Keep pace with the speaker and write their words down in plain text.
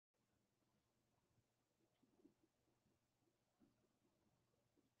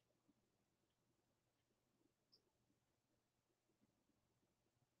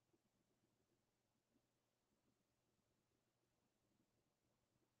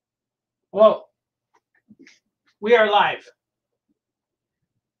Hello. We are live.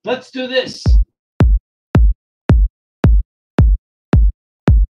 Let's do this.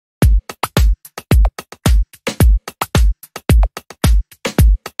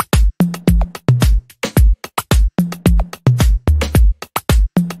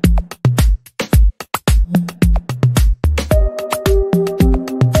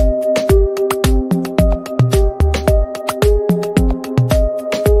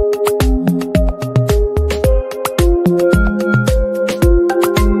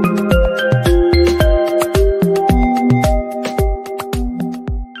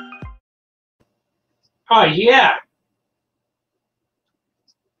 Oh, yeah.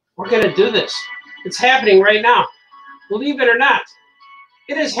 We're going to do this. It's happening right now. Believe it or not,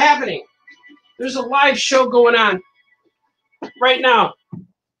 it is happening. There's a live show going on right now.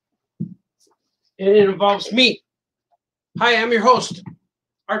 And it involves me. Hi, I'm your host,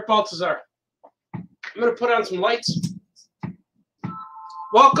 Art Baltazar. I'm going to put on some lights.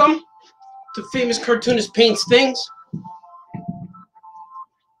 Welcome to Famous Cartoonist Paints Things.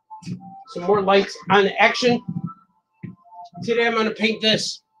 Some more lights on action. Today I'm going to paint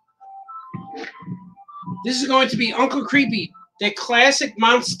this. This is going to be Uncle Creepy, the classic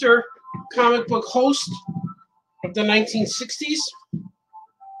monster comic book host of the 1960s.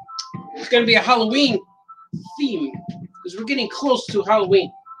 It's going to be a Halloween theme because we're getting close to Halloween.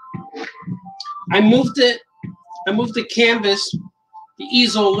 I moved the canvas, the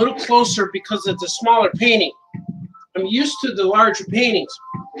easel, a little closer because it's a smaller painting. I'm used to the larger paintings,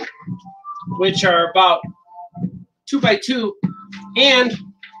 which are about 2 by 2, and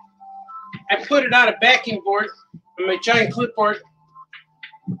I put it on a backing board on my giant clipboard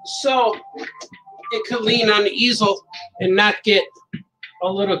so it could lean on the easel and not get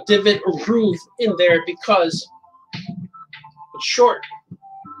a little divot or groove in there because it's short.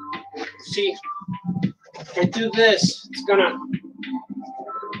 See, if I do this, it's gonna,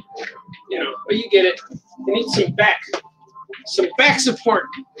 but you get it. You need some back support,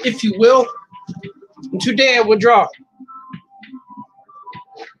 if you will. And today I will draw.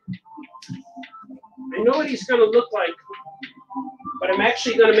 I know what he's going to look like, but I'm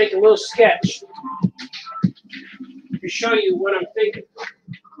actually going to make a little sketch to show you what I'm thinking.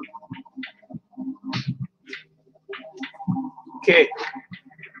 Okay,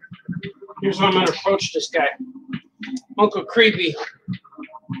 here's how I'm going to approach this guy. Uncle Creepy.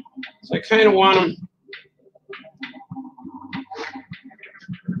 So I kind of want him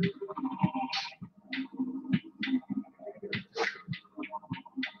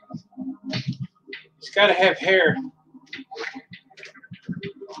got to have hair.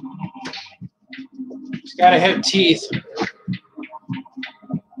 He's got to have teeth.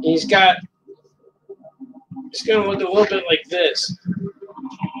 It's going to look a little bit like this.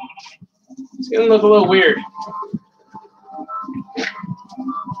 It's going to look a little weird.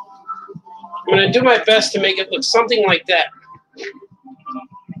 I'm going to do my best to make it look something like that.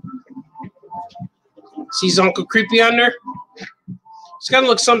 See Uncle Creepy on there? It's going to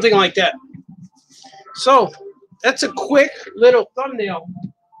look something like that. So, that's a quick little thumbnail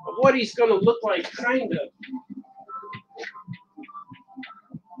of what he's going to look like, kind of.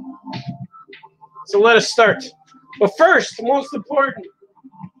 So let us start. But first, most important,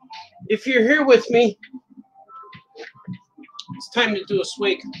 if you're here with me, it's time to do a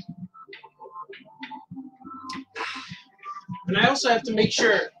swig. And I also have to make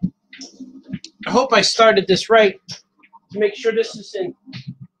sure, I hope I started this right, to make sure this is in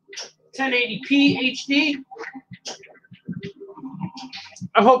 1080p HD.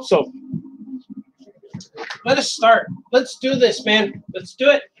 I hope so. Let us start. Let's do this, man. Let's do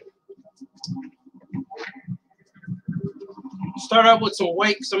it. Start out with some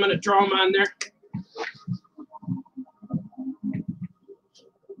white because I'm going to draw them on there.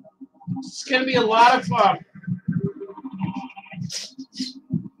 It's going to be a lot of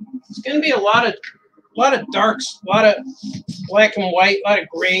darks, a lot of black and white, a lot of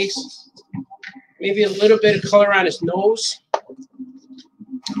grays. Maybe a little bit of color on his nose.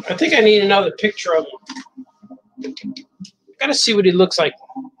 I think I need another picture of him. Gotta see what he looks like.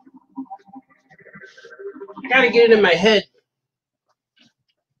 Gotta get it in my head.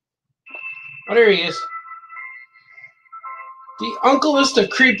 Oh, there he is. The uncleest of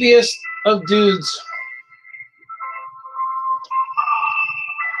creepiest of dudes.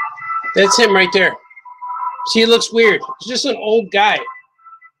 That's him right there. See, he looks weird. He's just an old guy.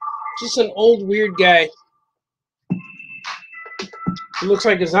 Just an old, weird guy. He looks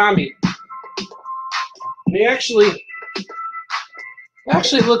like a zombie. And he actually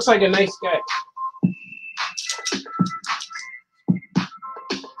looks like a nice guy.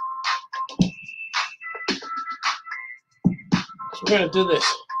 We're gonna do this.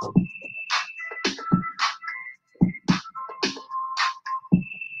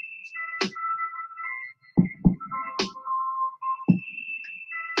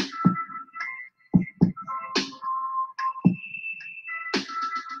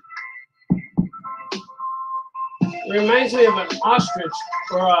 It reminds me of an ostrich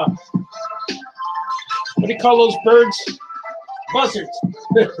or a, what do you call those birds? Buzzards.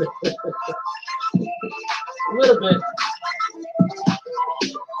 A little bit.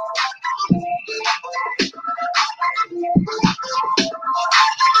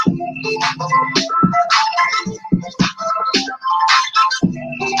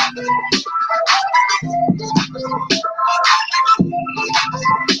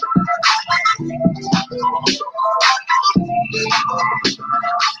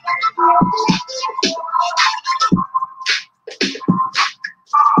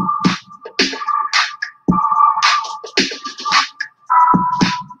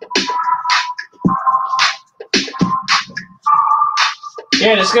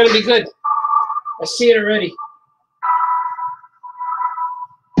 Yeah, it's gonna be good. I see it already.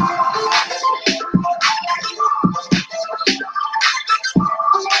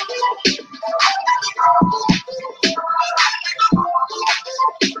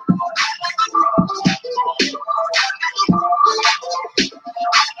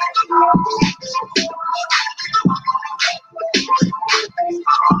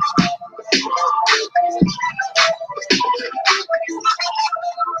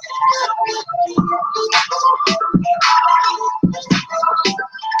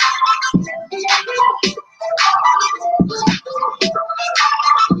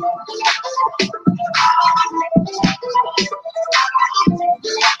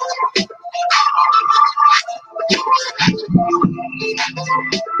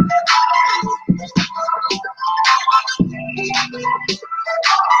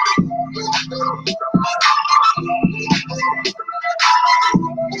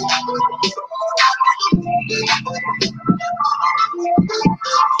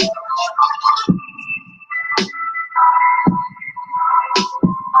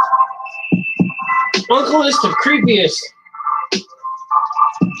 Uncle-ist of creepiest.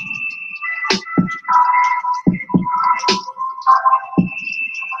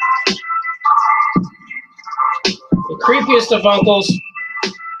 The creepiest of uncles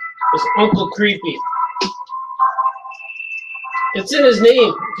is Uncle Creepy. It's in his name.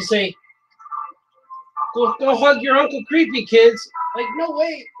 You can say, go hug your Uncle Creepy, kids. Like, no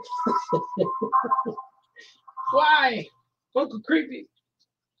way. Why? Uncle Creepy.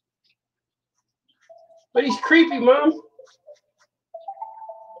 But he's creepy, Mom.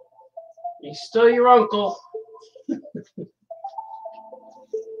 He's still your uncle.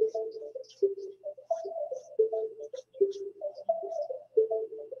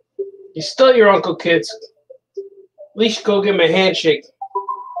 He's still your uncle, kids. At least go give him a handshake.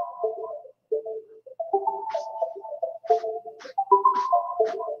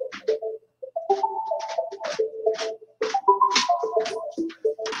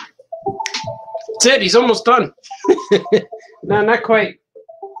 That's it. He's almost done. No, not quite.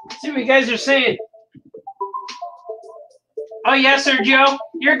 Let's see what you guys are saying. Oh, yes, sir, Joe.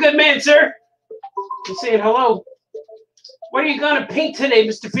 You're a good man, sir. I'm saying hello. What are you going to paint today,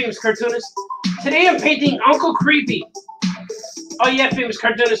 Mr. Famous Cartoonist? Today I'm painting Uncle Creepy. Oh, yeah, Famous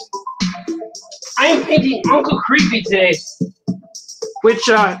Cartoonist. I am painting Uncle Creepy today. Which,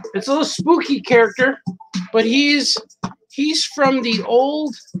 it's a little spooky character, but he's from the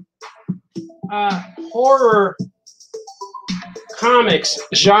old horror comics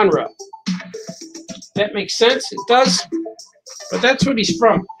genre. That makes sense? It does. But that's what he's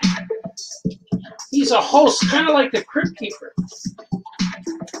from. He's a host, kind of like the Crypt Keeper.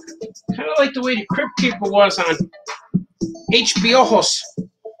 Kind of like the way the Crypt Keeper was on HBO Ojos.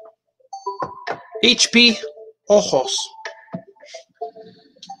 HB Ojos.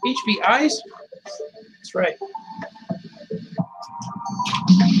 HB Eyes? That's right.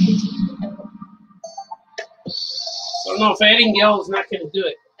 I don't know if adding yellow is not going to do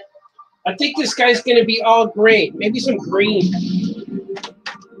it. I think this guy's going to be all gray. Maybe some green.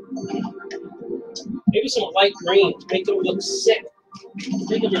 Maybe some light green to make him look sick.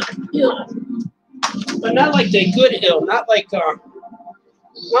 Make him look ill. But not like the good ill. Not like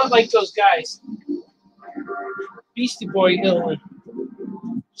those guys. Beastie Boy ill.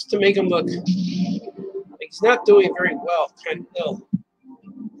 Just to make him look like he's not doing very well. Kind of ill.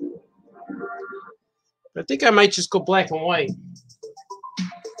 I think I might just go black and white.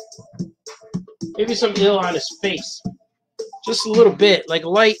 Maybe some ill on his face. Just a little bit. Like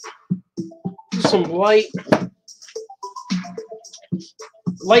light. Some light.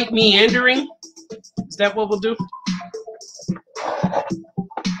 Light meandering. Is that what we'll do?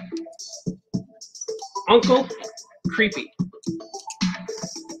 Uncle Creepy.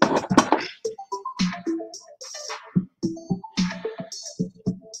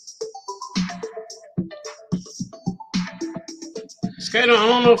 This guy, I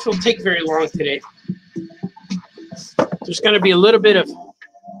don't know if he'll take very long today. There's going to be a little bit of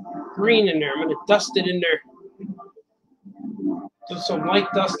green in there. I'm going to dust it in there. Do some light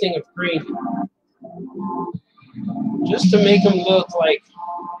dusting of green. Just to make him look like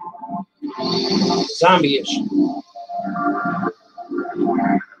zombie-ish.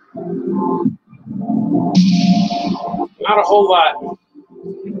 Not a whole lot.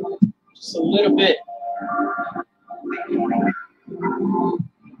 Just a little bit.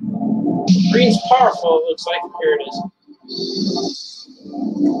 Green's powerful, it looks like. Here it is.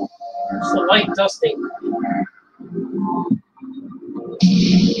 Just a light dusting.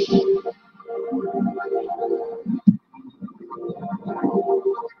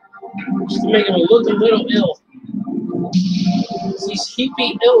 Just to make him look a little ill. He'd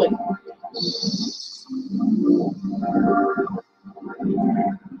be illing.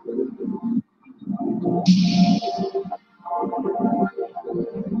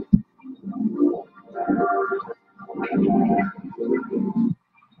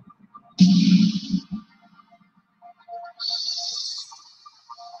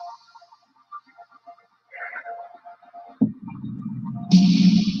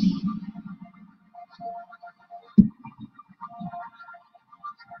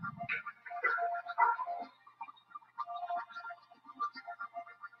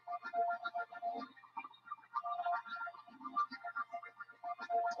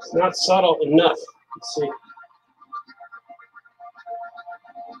 It's not subtle enough. Let's see.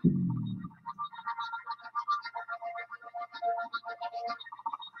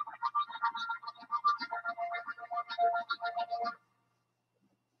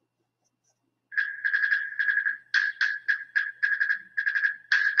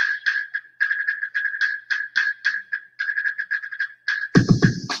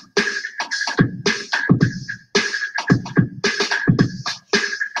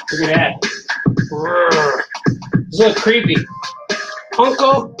 Look at that. Brrr. It's a little creepy.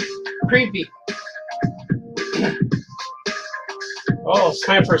 Uncle Creepy. Oh, it's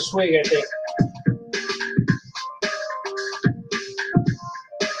time for a swig, I think.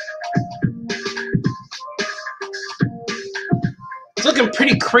 It's looking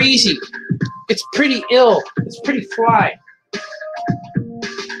pretty crazy. It's pretty ill. It's pretty fly.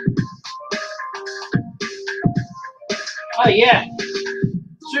 Oh, yeah.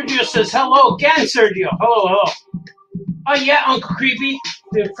 Sergio says, hello again, Sergio. Hello, hello. Oh, yeah, Uncle Creepy.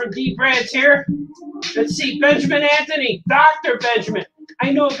 From D. Brad's here. Let's see, Benjamin Anthony. Dr. Benjamin.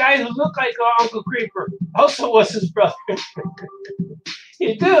 I know a guy who looked like Uncle Creeper. Also was his brother.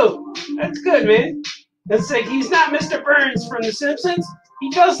 You do? That's good, man. That's like, he's not Mr. Burns from The Simpsons. He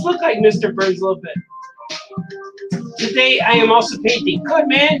does look like Mr. Burns a little bit. Today, I am also painting. Good,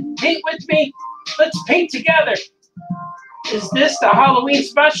 man. Paint with me. Let's paint together. Is this the Halloween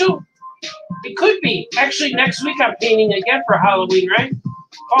special? It could be. Actually, next week I'm painting again for Halloween, right?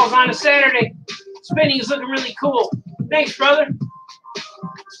 Falls on a Saturday. Spinning is looking really cool. Thanks, brother.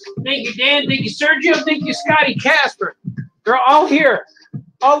 Thank you, Dan. Thank you, Sergio. Thank you, Scotty Casper. They're all here.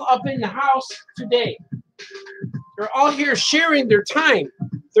 All up in the house today. They're all here sharing their time,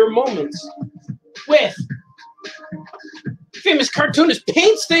 their moments with Famous Cartoonist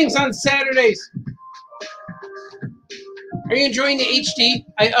paints things on Saturdays. Are you enjoying the HD?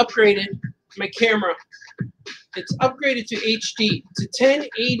 I upgraded my camera. It's upgraded to HD. It's a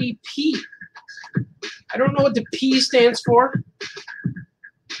 1080p. I don't know what the P stands for.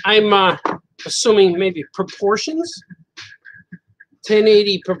 I'm assuming maybe proportions.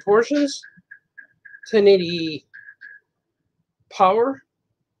 1080 proportions. 1080 power.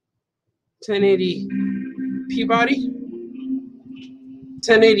 1080 Peabody.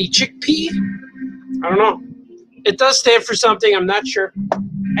 1080 chickpea. I don't know. It does stand for something. I'm not sure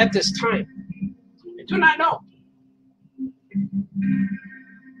at this time. I do not know.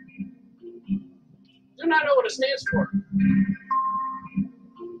 Do not know what it stands for.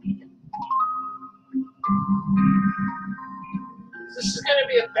 This is going to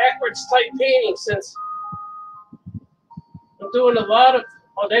be a backwards type painting since I'm doing a lot of,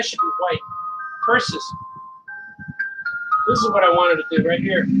 oh, that should be white. Purses. This is what I wanted to do right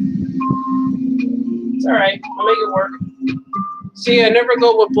here. It's all right. I'll make it work. See, I never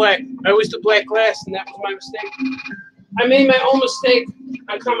go with black. I always do black glass, and that was my mistake. I made my own mistake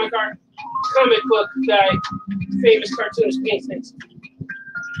on comic book guy, Famous Cartoonist paints things.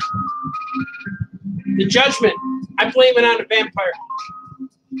 The judgment. I blame it on the vampire.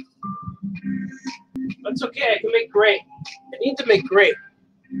 That's okay. I can make gray. I need to make gray.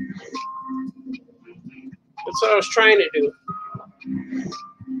 That's what I was trying to do.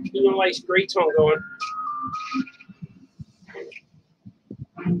 Get a nice gray tone going.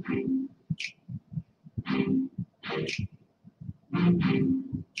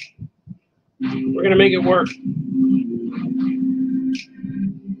 We're going to make it work.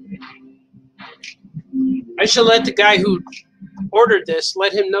 I should let the guy who ordered this,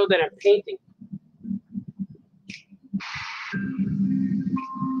 let him know that I'm painting.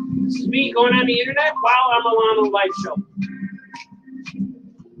 This is me going on the internet while I'm on a live show.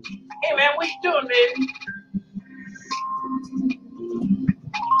 Hey man, what you doing, man?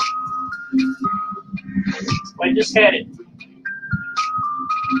 I just had it.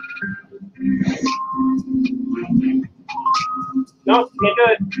 No, can't do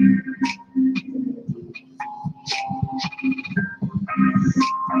it.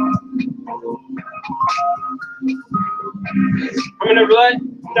 I'm gonna let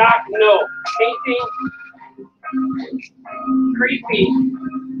Doc know. Painting creepy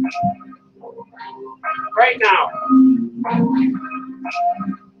right now.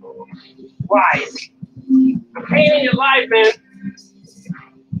 Why? I'm painting it live, man.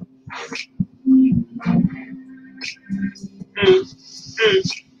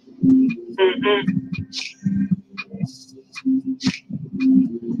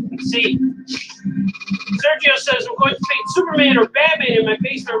 See, Sergio says I'm going to paint Superman or Batman in my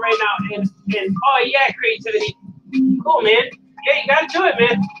basement right now, and oh yeah, creativity, cool, man. Yeah, you gotta do it,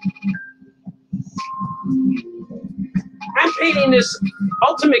 man. I'm painting this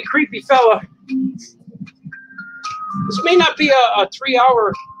ultimate creepy fella. This may not be a 3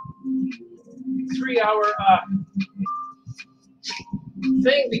 hour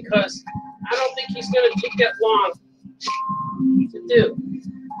thing because I don't think he's gonna take that long to do,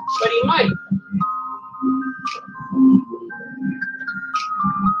 but he might.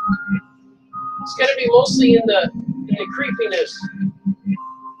 It's gonna be mostly in the creepiness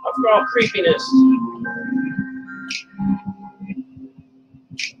of all creepiness.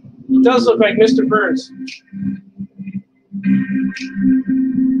 It does look like Mr. Burns.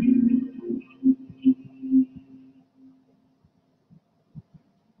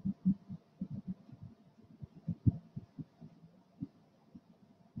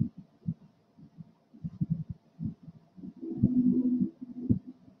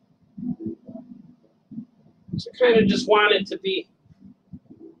 So I kind of just want it to be,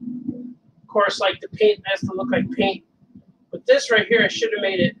 of course, like the paint has to look like paint. But this right here, I should have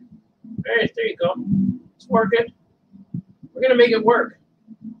made it. All right, there you go. It's working. We're going to make it work.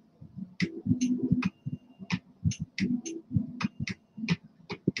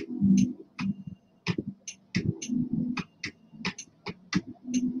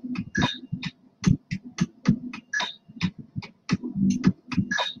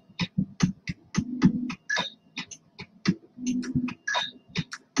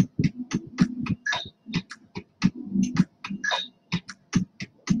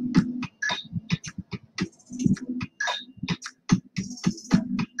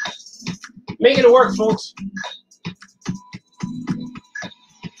 Making it work, folks.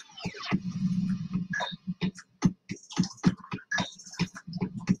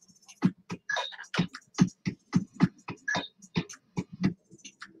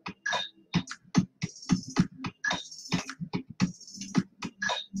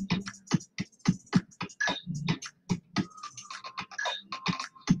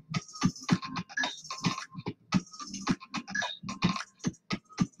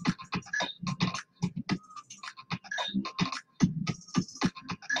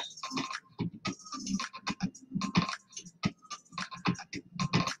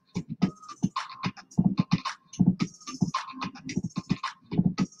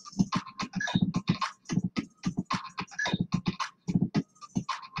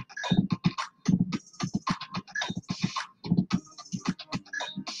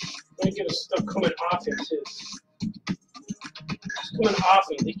 Get his stuff coming off him too. It's coming off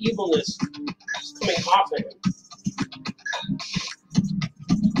him. The evilness is coming off of him.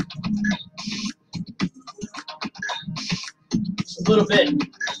 Just a little bit.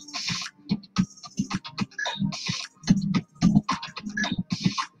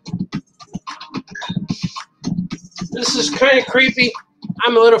 This is kind of creepy.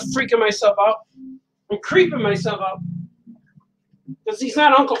 I'm a little freaking myself out. I'm creeping myself out. Because he's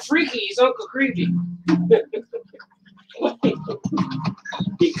not Uncle Freaky, he's Uncle Creepy.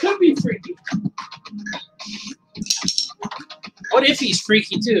 He could be freaky. Oh, Iffy's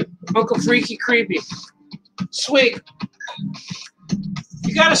freaky too. Uncle Freaky Creepy. Swig.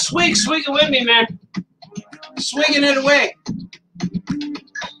 You gotta swig. Swig it with me, man. Swigging it away.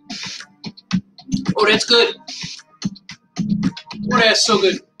 Oh, that's good. Oh, that's so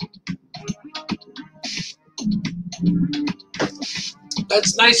good.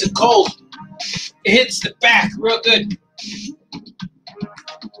 That's nice and cold. It hits the back real good.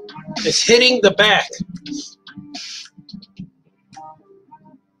 It's hitting the back.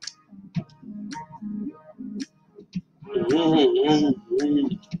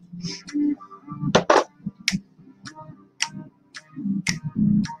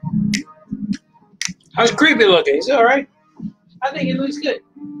 How's Creepy looking? Is he all right? I think it looks good.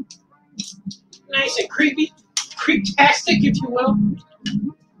 Nice and creepy. Creeptastic, if you will.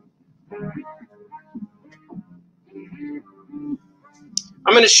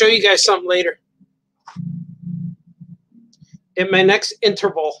 I'm going to show you guys something later. In my next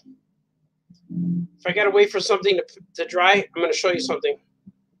interval. If I got to wait for something to dry, I'm going to show you something.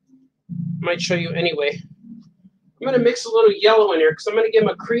 I might show you anyway. I'm going to mix a little yellow in here because I'm going to give him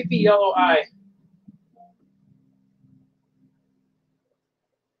a creepy yellow eye.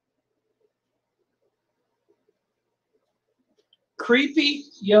 Creepy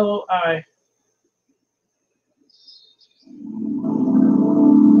yellow eye.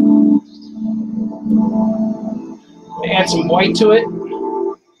 Add some white to it.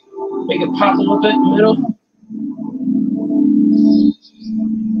 Make it pop a little bit in the middle.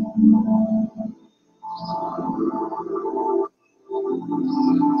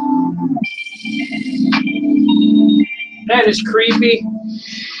 That is creepy.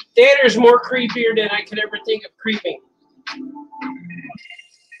 Theater's more creepier than I could ever think of creeping.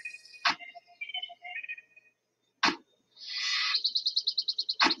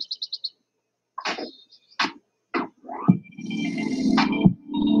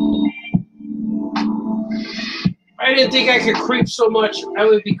 I didn't think I could creep so much. I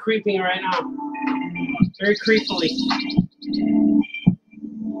would be creeping right now. Very creepily.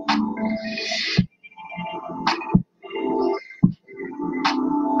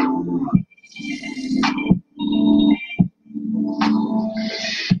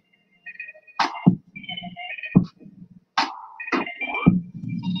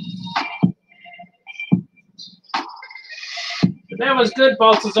 But that was good,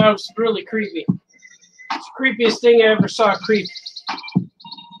 Baltazar. It was really creepy. It's the creepiest thing I ever saw creep.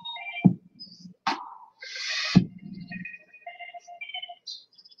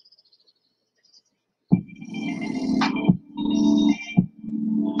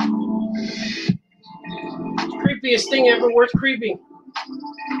 Creepiest thing ever worth creeping.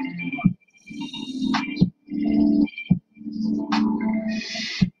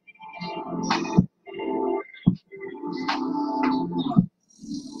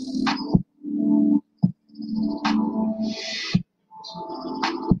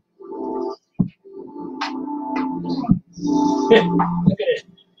 Look at it.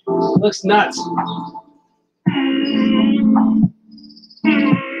 It looks nuts.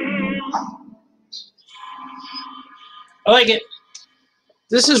 I like it.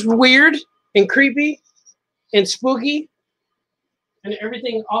 This is weird and creepy and spooky and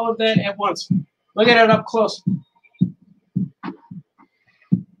everything, all of that at once. Look at it up close.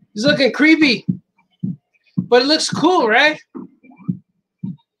 He's looking creepy, but it looks cool, right?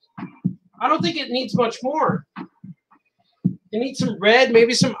 I don't think it needs much more. It needs some red,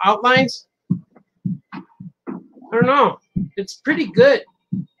 maybe some outlines. I don't know. It's pretty good.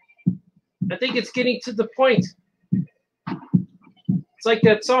 I think it's getting to the point. It's like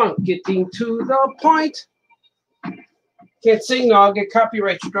that song, Getting to the Point. Can't sing though, I'll get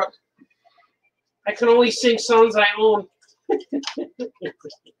copyright struck. I can only sing songs I own.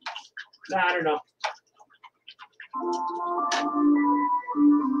 Nah, I don't know.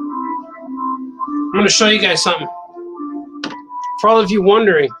 I'm going to show you guys something. For all of you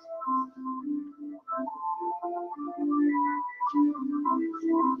wondering.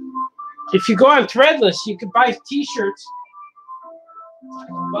 If you go on Threadless, you can buy t-shirts.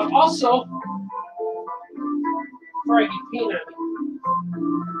 But also, before I get peanut.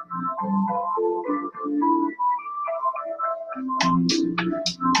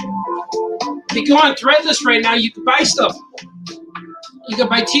 If you go on Threadless right now, you can buy stuff. You can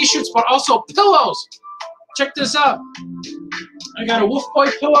buy t-shirts, but also pillows. Check this out. I got a Wolf Boy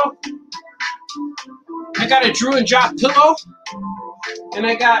pillow. I got a Drew and Jock pillow. And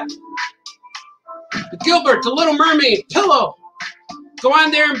I got the Gilbert, the Little Mermaid pillow. Go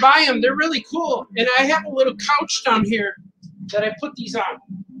on there and buy them. They're really cool. And I have a little couch down here that I put these on.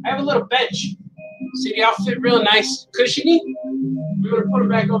 I have a little bench. See, they all fit real nice, cushiony. I'm gonna put them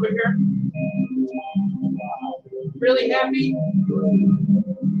back over here. Really happy.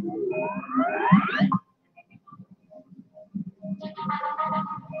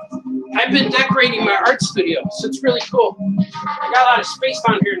 I've been decorating my art studio, so it's really cool. I got a lot of space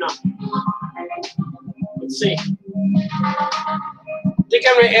down here now. Let's see. I think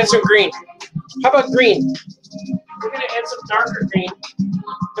I'm gonna add some green. How about green? We're gonna add some darker green.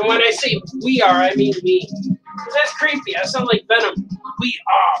 And when I say we are, I mean me. Because that's creepy. I sound like Venom. We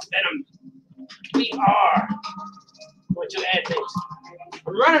are Venom. We are. I'm going to add things.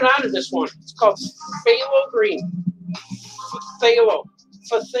 I'm running out of this one. It's called phthalo green. Phthalo.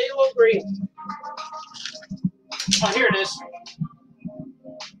 Phthalo green. Oh, here it is.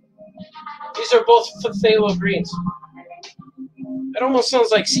 These are both phthalo greens. It almost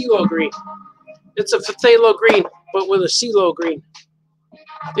sounds like CeeLo green. It's a phthalo green, but with a CeeLo green.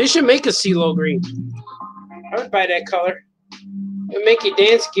 They should make a CeeLo green. I would buy that color. It'll make you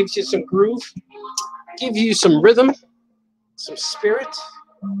dance, gives you some groove, gives you some rhythm, some spirit.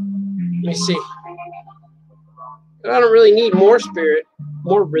 Let me see. I don't really need more spirit,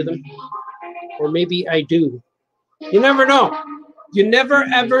 more rhythm. Or maybe I do. You never know. You never,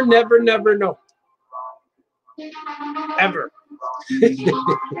 ever, never, never know. Ever.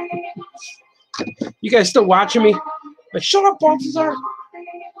 You guys still watching me? Like, shut up, Baltazar.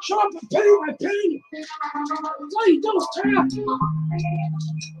 Shut up, I'm paying my pen. Why don't tap?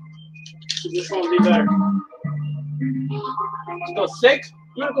 This one will be better. Let's go thick.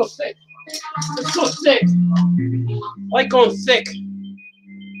 I'm gonna go thick. Let's go thick. I like going thick.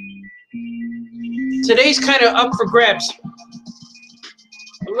 Today's kind of up for grabs.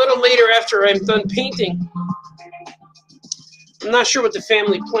 A little later after I'm done painting. I'm not sure what the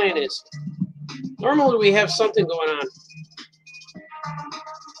family plan is. Normally we have something going on.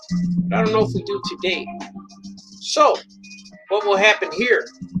 But I don't know if we do today. So, what will happen here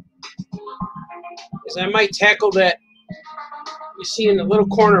is I might tackle that you see in the little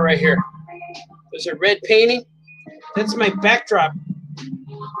corner right here. There's a red painting. That's my backdrop.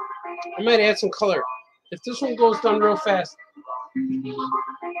 I might add some color. If this one goes down real fast,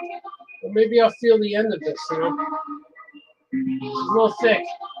 or maybe I'll feel the end of this, you know. It's a little thick.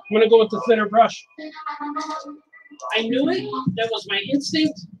 I'm going to go with the thinner brush. I knew it. That was my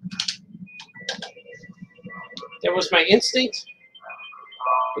instinct. That was my instinct.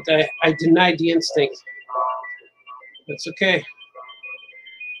 But I denied the instinct. That's okay.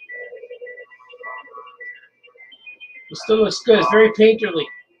 It still looks good. It's very painterly.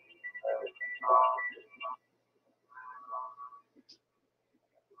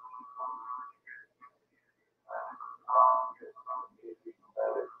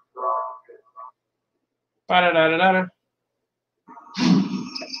 Ba-da-da-da-da.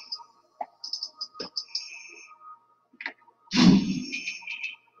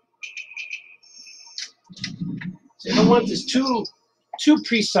 So I don't want this too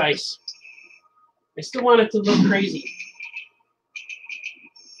precise. I still want it to look crazy.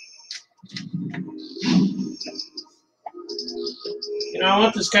 You know, I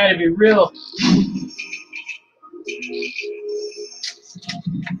want this guy to be real.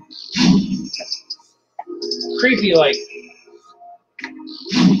 Creepy like.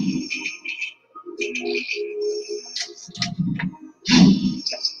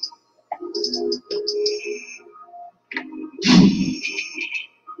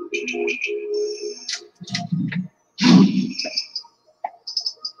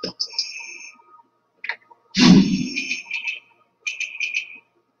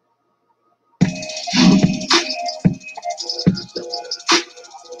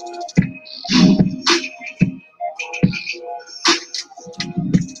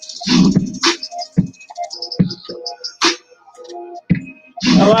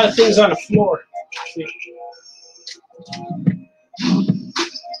 A lot of things on the floor. See?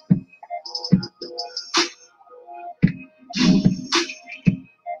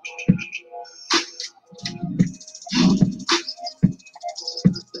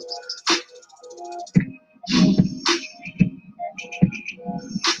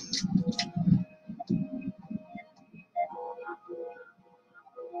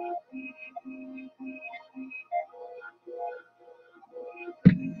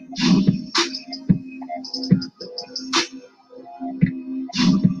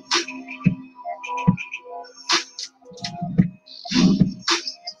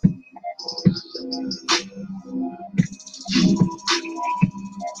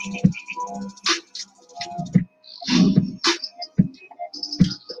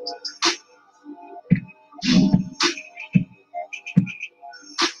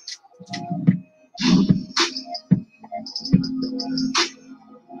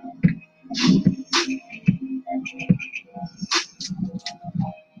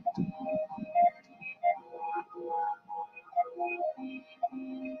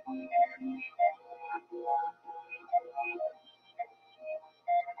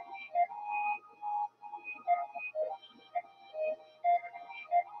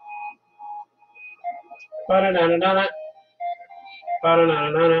 Ba-da-na-na-na-na.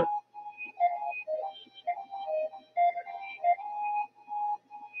 Ba-da-na-na-na-na.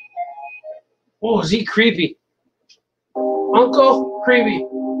 Oh, is he creepy? Uncle creepy.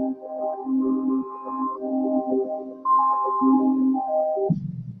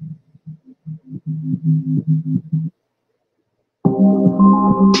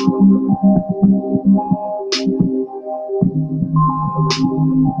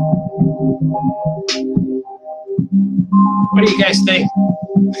 What do you guys think?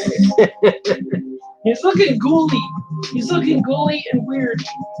 He's looking ghouly. He's looking ghouly and weird.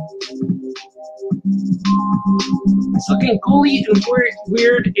 He's looking ghouly and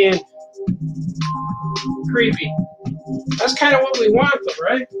weird and creepy. That's kind of what we want, though,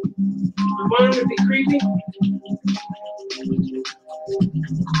 right? We want him to be creepy.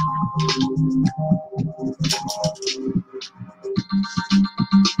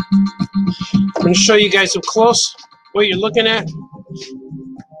 I'm going to show you guys up close what you're looking at.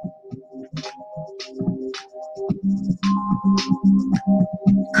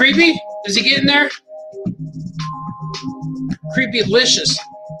 Creepy? Does he get in there? Creepy-licious.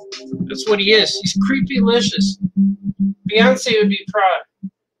 That's what he is. He's creepy-licious. Beyonce would be proud.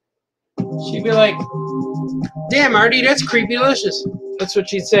 She'd be like, damn, Artie, that's creepy-licious. That's what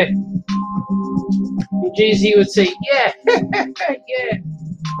she'd say. And Jay-Z would say, yeah, yeah.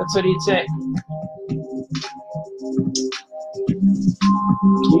 That's what he'd say.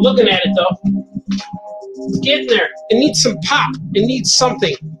 I'm looking at it, though. It's getting there. It needs some pop. It needs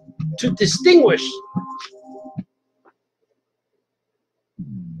something to distinguish.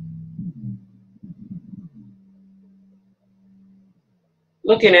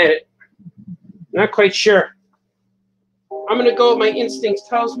 Looking at it. Not quite sure. I'm going to go with my instincts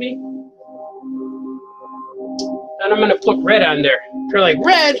tells me. And I'm going to put red on there. You're like,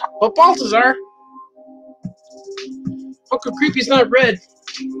 red? But Baltazar. Uncle Creepy's not red.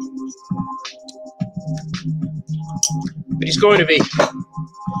 But he's going to be.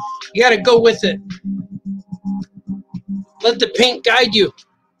 You got to go with it. Let the paint guide you.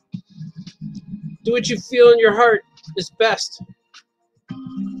 Do what you feel in your heart is best.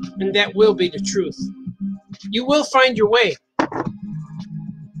 And that will be the truth. You will find your way.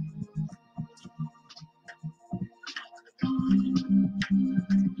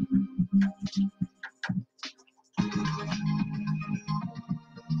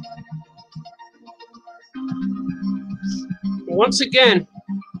 Once again,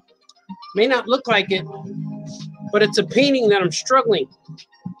 may not look like it, but it's a painting that I'm struggling.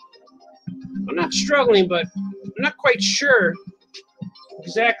 I'm not struggling, but I'm not quite sure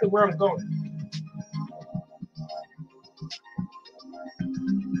exactly where I'm going.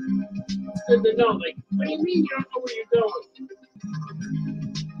 It's good to know, like, what do you mean you don't know where you're going?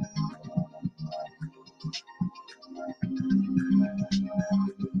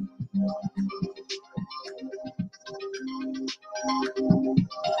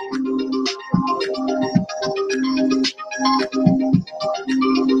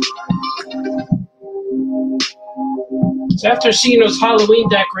 So after seeing those Halloween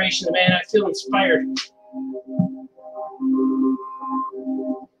decorations, man, I feel inspired.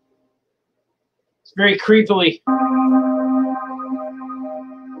 It's very creepily.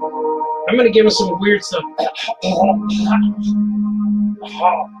 I'm going to give him some weird stuff.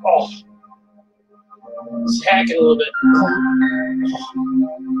 It's hacking a little bit.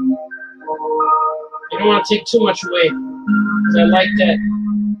 You don't want to take too much away, because I like that,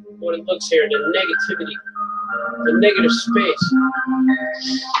 what it looks here, the negativity, the negative space.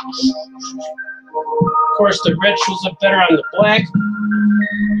 Of course, the red shows up better on the black.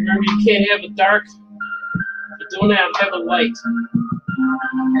 Remember, you can't have a dark, you don't have a light.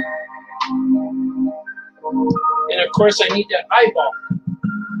 And of course, I need that eyeball.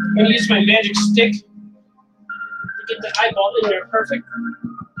 I'm going to use my magic stick to get the eyeball in there perfect.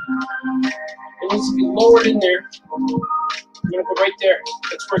 It needs to be lowered in there. I'm going to go right there.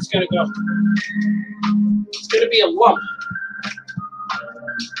 That's where it's going to go. It's going to be a lump.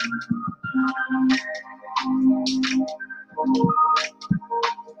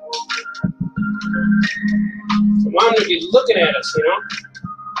 So Mom going to be looking at us, you know?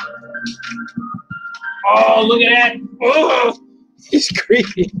 Oh, look at that. Oh, he's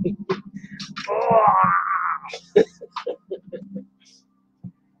creepy. Oh.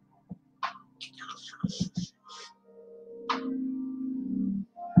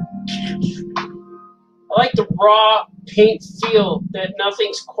 I like the raw paint feel that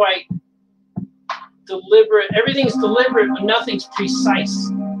nothing's quite deliberate. Everything's deliberate, but nothing's precise.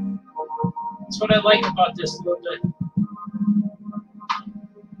 That's what I like about this a little bit.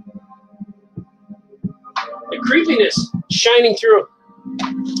 creepiness shining through.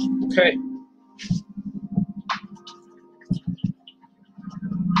 Okay.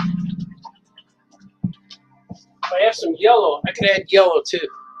 If I have some yellow, I could add yellow too.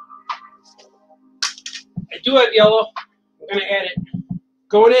 I do have yellow. I'm going to add it.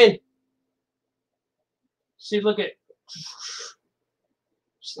 Going in. See, look at.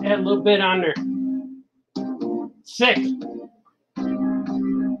 Just add a little bit on there. Thick.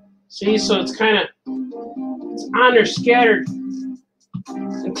 See, so it's kind of it's on there, scattered.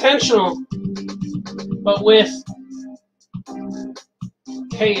 Intentional, but with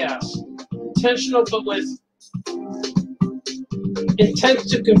chaos. Intentional, but with intent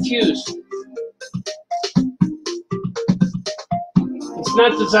to confuse. It's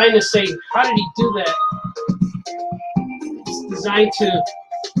not designed to say, how did he do that? It's designed to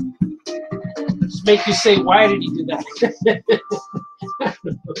just make you say, why did he do that? I'm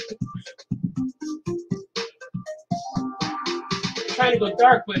trying to go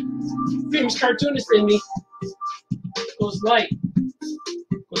dark, but famous cartoonist in me goes light,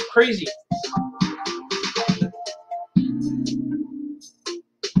 goes crazy.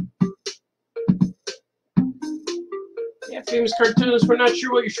 Yeah, famous cartoonist, we're not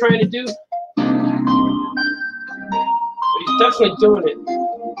sure what you're trying to do, but he's definitely doing it.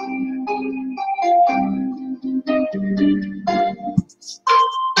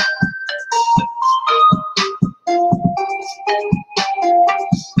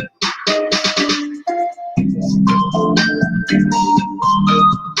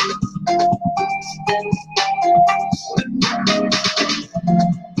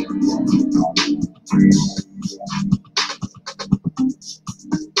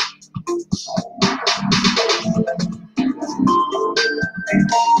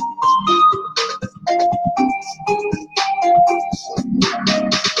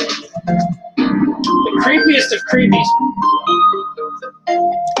 Creepiest of creepies.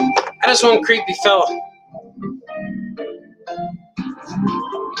 That's one creepy fella.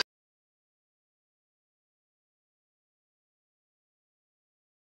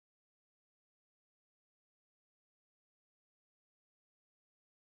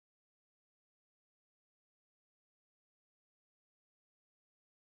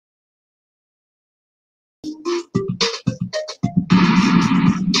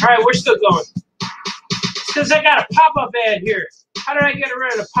 Alright, we're still going. It's because I got a pop-up ad here. How did I get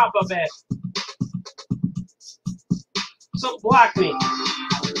rid of a pop-up ad? Something blocked me.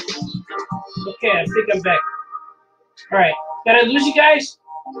 Okay, I think I'm back. Alright, did I lose you guys?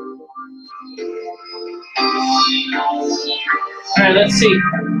 Alright, let's see.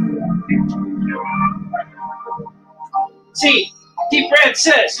 See, Deep Red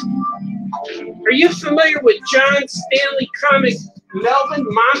says, are you familiar with John Stanley comic Melvin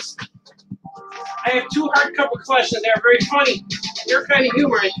Monster? I have two hardcover collections. They are very funny. They're kind of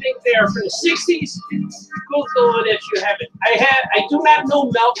humor. I think they are from the 60s. Go to one if you haven't. I do not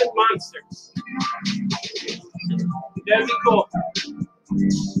know Melvin Monster. That'd be cool.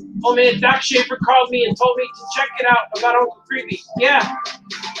 Oh man, Doc Schaefer called me and told me to check it out about Uncle Creepy. Yeah.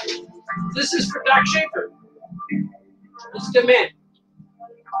 This is for Doc Schaefer. He's a good man.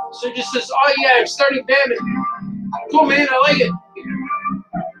 So just says, oh yeah, I'm starting Batman. Cool man, I like it.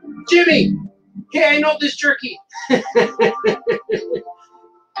 Jimmy! Hey, I know this jerky.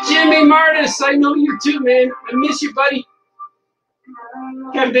 Jimmy Martis, I know you too, man. I miss you, buddy.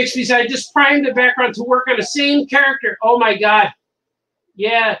 Kevin Bixby said, I just primed the background to work on the same character. Oh my God.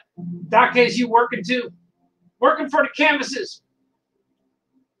 Yeah, Doc has you working too. Working for the canvases.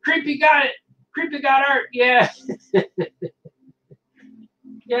 Creepy got it. Creepy got art. Yeah.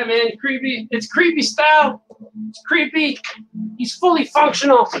 Yeah, man, creepy. It's creepy style. It's creepy. He's fully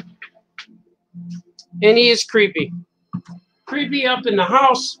functional. And he is creepy. Creepy up in the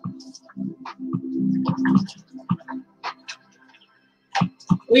house.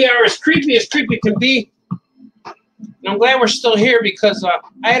 We are as creepy can be. And I'm glad we're still here because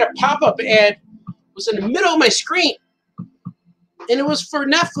I had a pop-up ad. It was in the middle of my screen. And it was for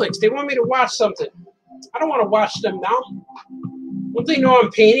Netflix. They want me to watch something. I don't want to watch them now. Don't they know I'm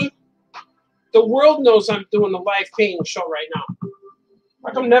painting? The world knows I'm doing a live painting show right now.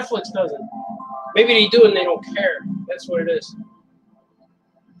 How come Netflix doesn't? Maybe they do and they don't care. That's what it is.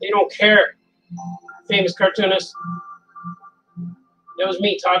 They don't care. Famous cartoonist. That was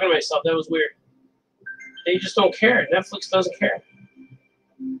me talking to myself. That was weird. They just don't care. Netflix doesn't care.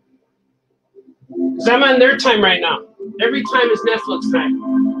 Because I'm on their time right now. Every time is Netflix time.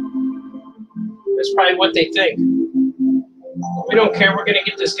 That's probably what they think. We don't care. We're going to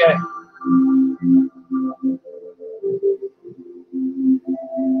get this guy.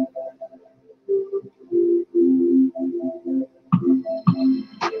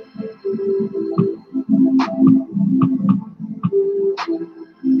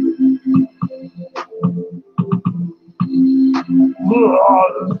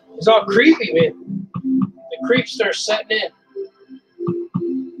 It's all creepy, man. The creep starts setting in.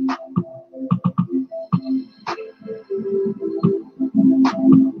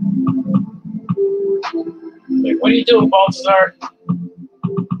 Like, what are you doing, Baltazar?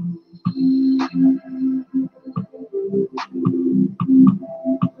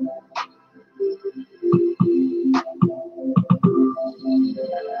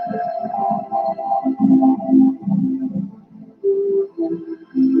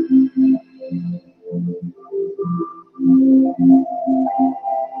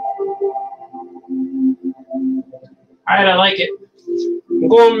 Alright, I like it. I'm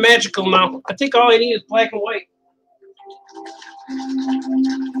going magical now. I think all I need is black and white.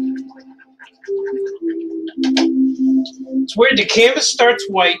 It's weird, the canvas starts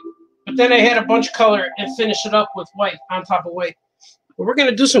white, but then I had a bunch of color and finish it up with white on top of white. But we're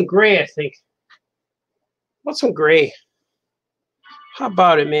gonna do some gray, I think. What's some gray? How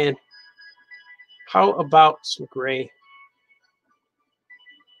about it, man? How about some gray?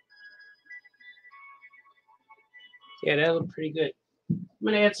 Yeah, that looked pretty good. I'm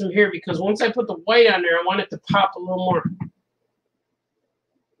gonna add some here because once I put the white on there, I want it to pop a little more.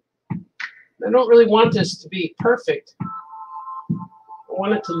 I don't really want this to be perfect. I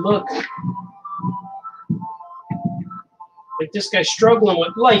want it to look like this guy's struggling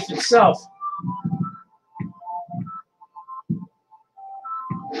with life itself.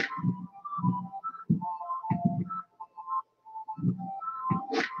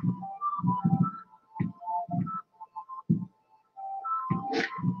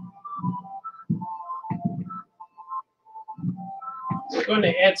 So I'm going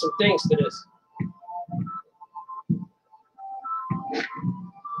to add some things to this.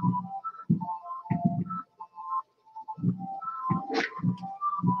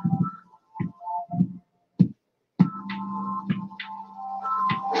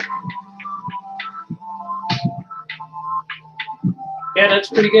 Yeah, that's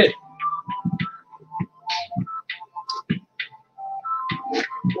pretty good.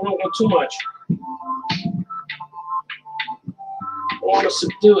 Don't want to go too much. Don't want to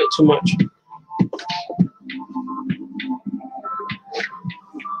subdue it too much.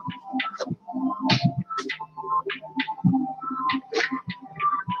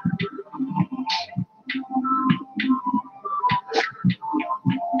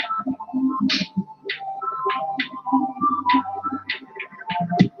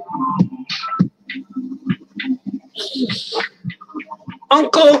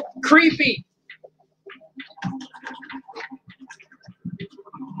 Uncle Creepy.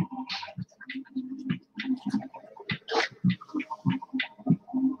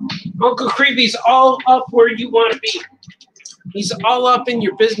 Uncle Creepy's all up where you want to be. He's all up in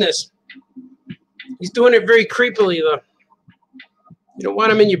your business. He's doing it very creepily, though. You don't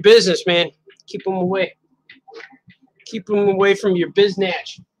want him in your business, man. Keep him away. Keep him away from your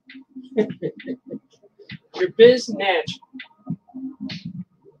biznatch. Your biznatch.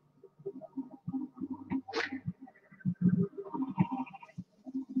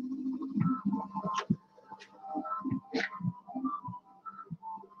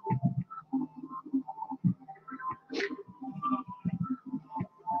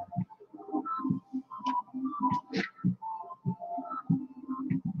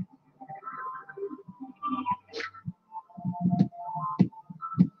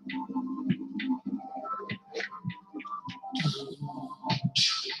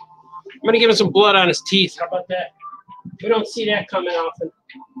 I'm going to give him some blood on his teeth. How about that? We don't see that coming often.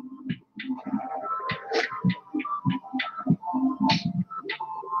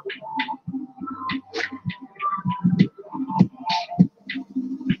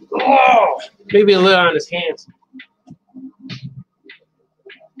 Oh, maybe a little on his hands.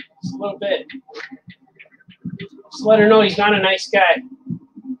 Just a little bit. Just let her know he's not a nice guy.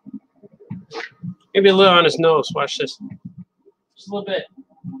 Maybe a little on his nose. Watch this. Just a little bit.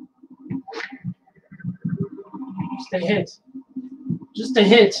 Just a hint. Just a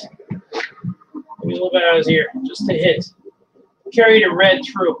hint. Maybe a little bit on his ear. Just a hint. Carry the red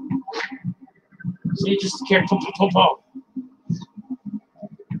through. See, just to carry,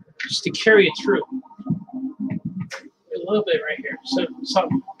 just to carry it through. A little bit right here. So,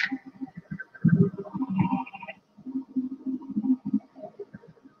 something.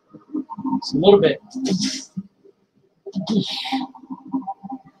 Just a little bit.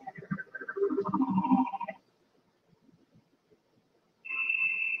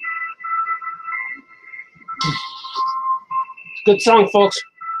 Good song, folks.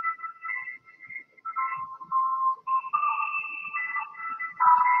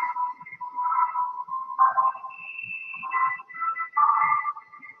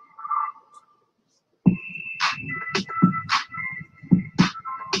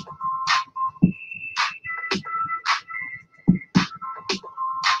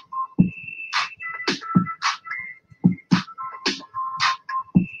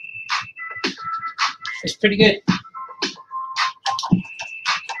 It's pretty good.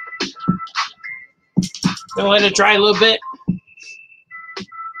 Gonna let it dry a little bit.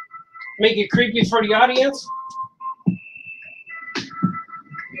 Make it creepy for the audience.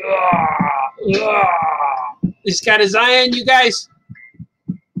 He's got his eye on you guys.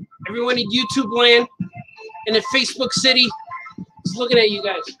 Everyone in YouTube land and in Facebook City is looking at you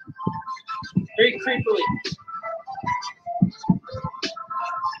guys. Very creepily.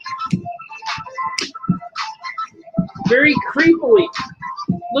 Very creepily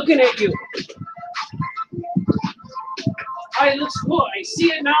looking at you. Oh, it looks cool. I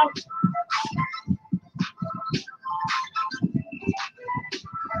see it now.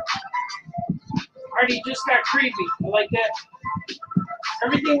 Already just got creepy. I like that.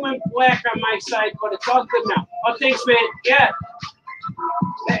 Everything went black on my side, but it's all good now. Oh, thanks, man. Yeah.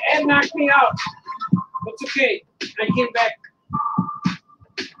 The ad knocked me out. That's okay. I came back.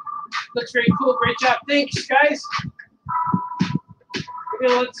 Looks very cool. Great job. Thanks, guys. We're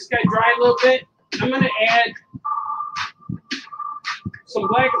going to let this guy dry a little bit. I'm going to add some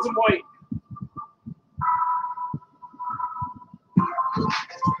black and some white.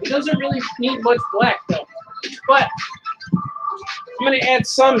 It doesn't really need much black, though. But I'm going to add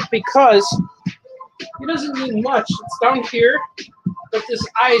some because it doesn't need much. It's down here, but this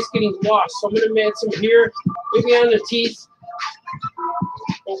eye is getting lost. So I'm going to add some here, maybe on the teeth.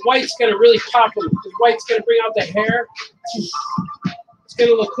 But white's going to really pop them because white's going to bring out the hair. It's going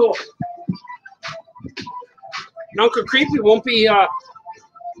to look cool. And Uncle Creepy won't be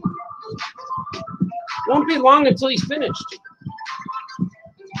long until he's finished.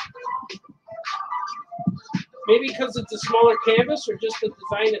 Maybe because it's a smaller canvas or just the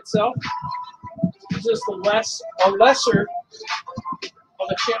design itself. It's just a lesser of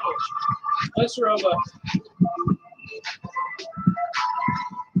a challenge. Lesser of a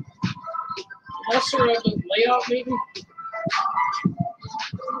layout, maybe.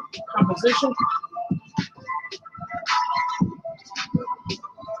 Composition.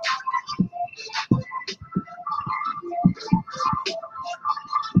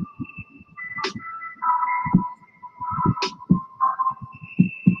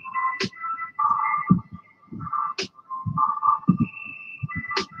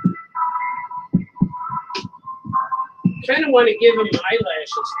 Kind of want to give him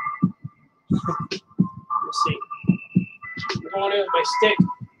eyelashes. Let's see. I'm going in with my stick,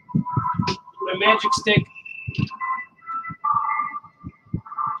 my magic stick.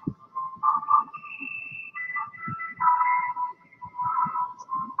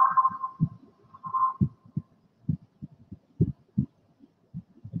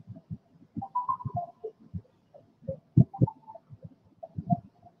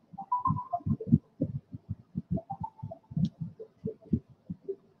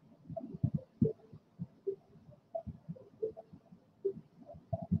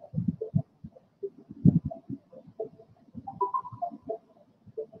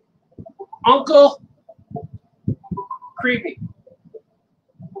 Uncle Creepy.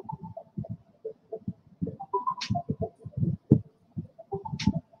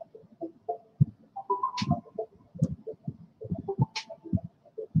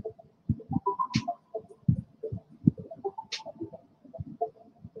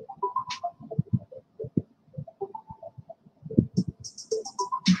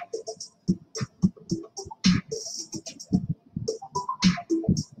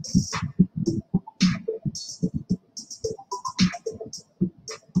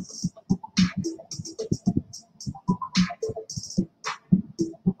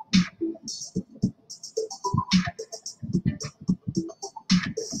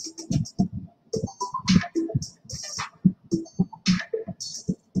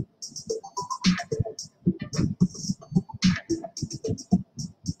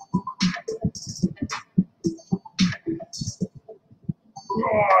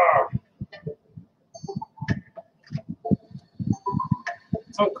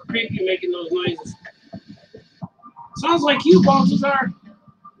 Uncle Creepy making those noises. Sounds like you, Baltazar.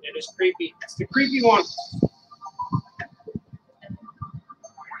 It is creepy. It's the creepy one.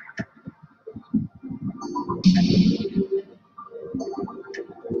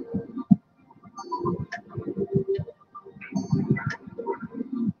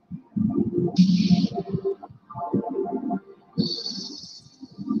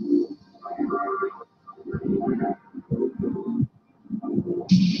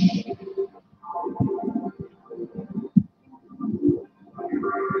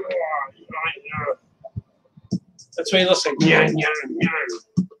 That's what he looks like. Yeah, yeah, yeah.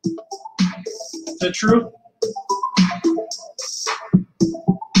 Is that true?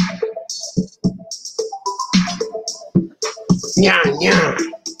 Yeah, yeah.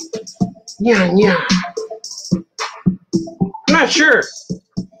 Yeah, yeah. I'm not sure.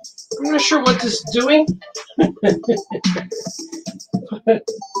 I'm not sure what this is doing. I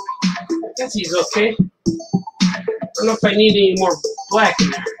guess he's okay. I don't know if I need any more black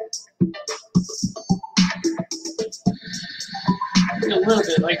in there. A little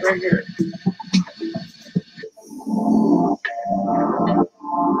bit, like right here.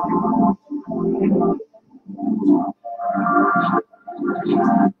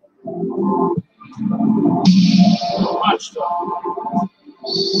 Much though.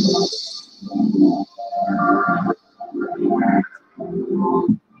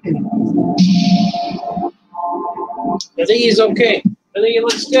 I think he's okay. I think he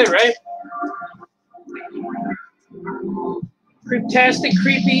looks good, right? Creeptastic,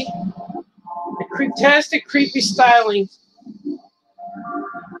 creepy. The creeptastic, creepy styling.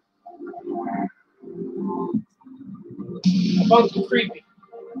 About the creepy.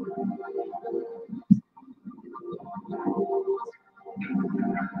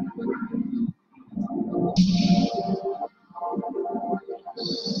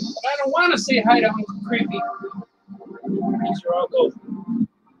 I don't want to say hi to Uncle Creepy. These are all go.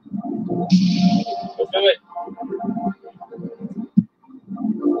 We'll do it.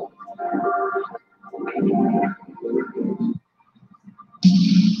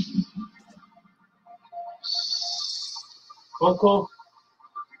 Uncle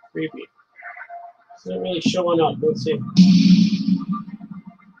Creepy. It's not really showing up. Let's see.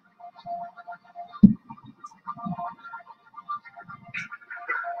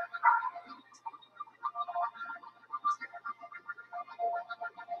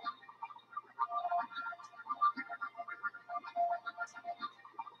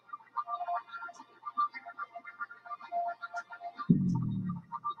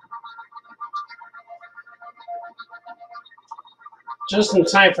 Just in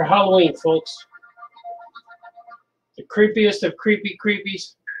time for Halloween, folks. The creepiest of creepy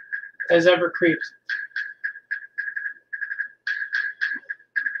creepies has ever creeped.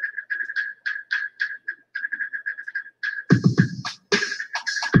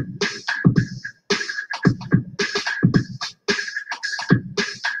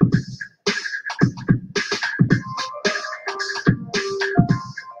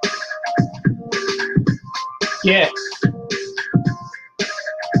 Yeah.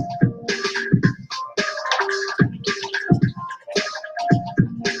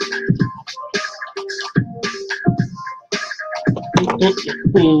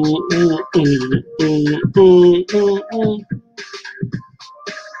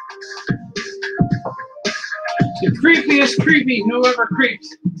 The creepiest creepy who ever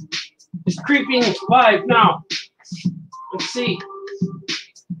creeps is creeping live now. Let's see.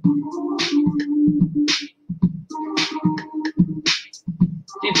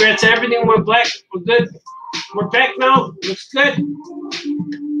 Deep breaths, everything went black. We're good. We're back now. Looks good.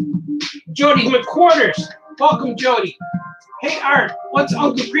 Jody McQuarters. Welcome, Jody. Hey, Art. What's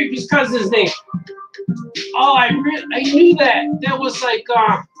Uncle Creepy's cousin's name? Oh, I knew that. That was like,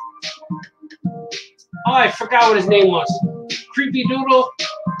 oh, I forgot what his name was. Creepy Doodle.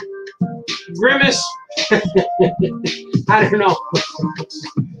 Grimace. I don't know.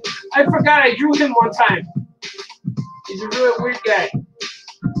 I forgot I drew him one time. He's a really weird guy.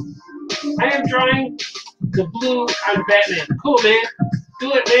 I am drawing the blue on Batman. Cool, man.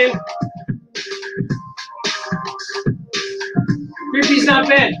 Do it, man. Creepy's not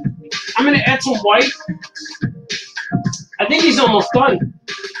bad. I'm going to add some white. I think he's almost done.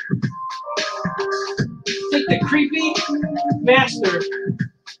 I think the creepy master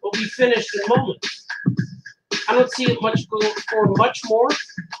will be finished in moments. I don't see it much go for much more.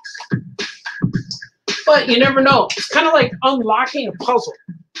 But you never know. It's kind of like unlocking a puzzle.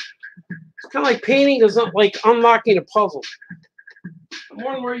 It's kind of like painting is like unlocking a puzzle. The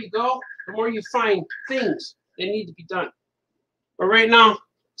more and where you go, the more you find things that need to be done. But right now,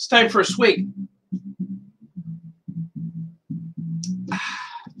 it's time for a swig.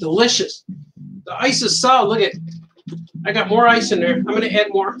 Delicious. The ice is solid. Look at it. I got more ice in there. I'm going to add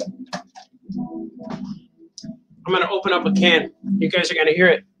more. I'm going to open up a can. You guys are going to hear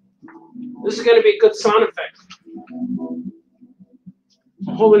it. This is going to be a good sound effect.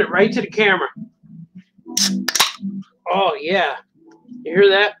 I'm holding it right to the camera. Oh, yeah. You hear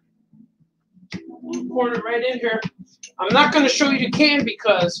that? I'm pouring it right in here. I'm not going to show you the can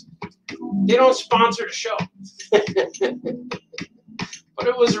because they don't sponsor the show. But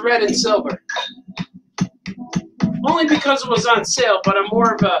it was red and silver. Only because it was on sale, but I'm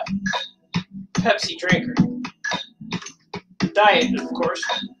more of a Pepsi drinker. Diet, of course.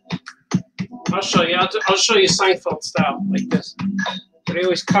 I'll show you. I'll show you Seinfeld style, like this. But they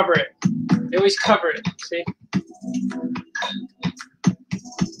always cover it. They always cover it. See?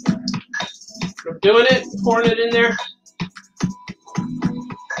 I'm doing it, pouring it in there.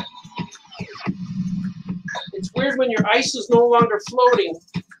 It's weird when your ice is no longer floating.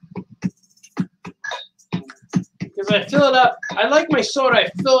 Because I fill it up. I like my soda. I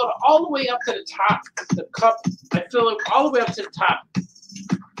fill it all the way up to the top. The cup, I fill it all the way up to the top.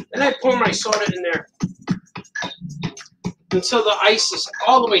 Then I pour my soda in there until the ice is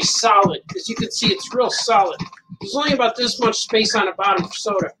all the way solid. As you can see, it's real solid. There's only about this much space on the bottom for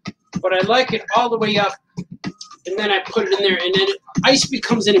soda. But I like it all the way up. And then I put it in there. And then ice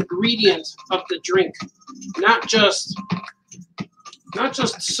becomes an ingredient of the drink. Not just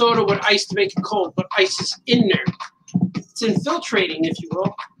soda with ice to make it cold, but ice is in there. It's infiltrating, if you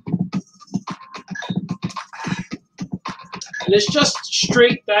will. And it's just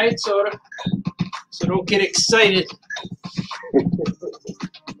straight diet soda, so don't get excited.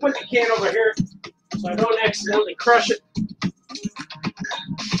 Put the can over here so I don't accidentally crush it.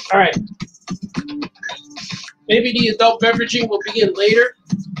 All right. Maybe the adult beveraging will begin later,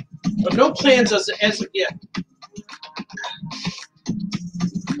 but no plans as of yet.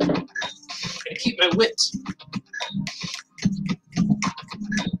 Gotta keep my wits.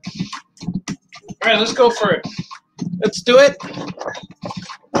 All right, let's go for it. Let's do it.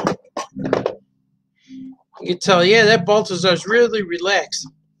 You can tell, yeah, that Baltazar is really relaxed.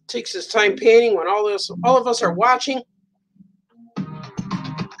 Takes his time painting when all of us are watching. I'm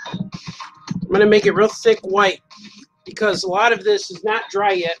gonna make it real thick white because a lot of this is not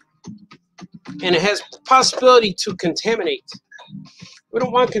dry yet, and it has the possibility to contaminate. We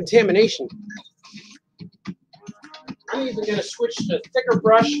don't want contamination. I'm even gonna switch to a thicker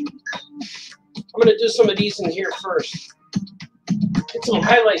brush. I'm gonna do some of these in here first. Get some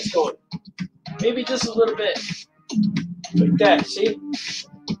highlights going. Maybe just a little bit. Like that, see?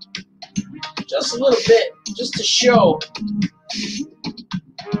 Just a little bit. Just to show.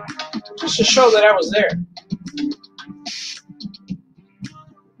 Just to show that I was there.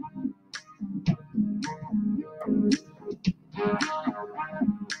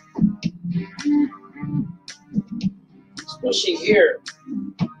 Especially here.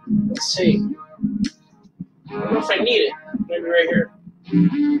 Let's see. I don't know if I need it. Maybe right here.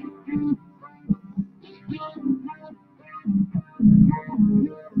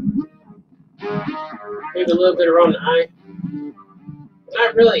 Maybe a little bit around the eye.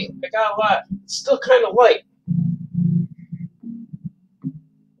 Not really. I got a lot. It's still kind of light.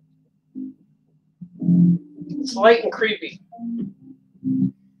 It's light and creepy.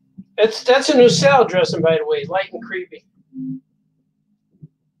 That's a new salad dressing, by the way. Light and creepy.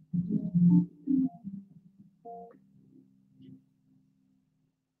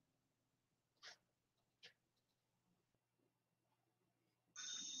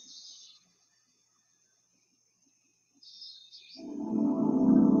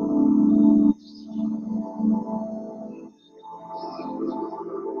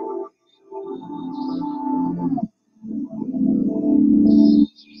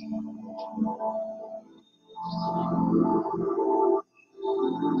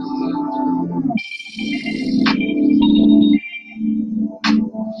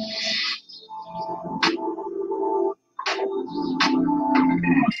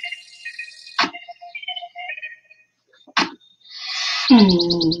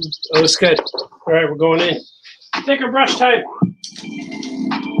 Oh, it's good. All right, we're going in. Thicker brush time.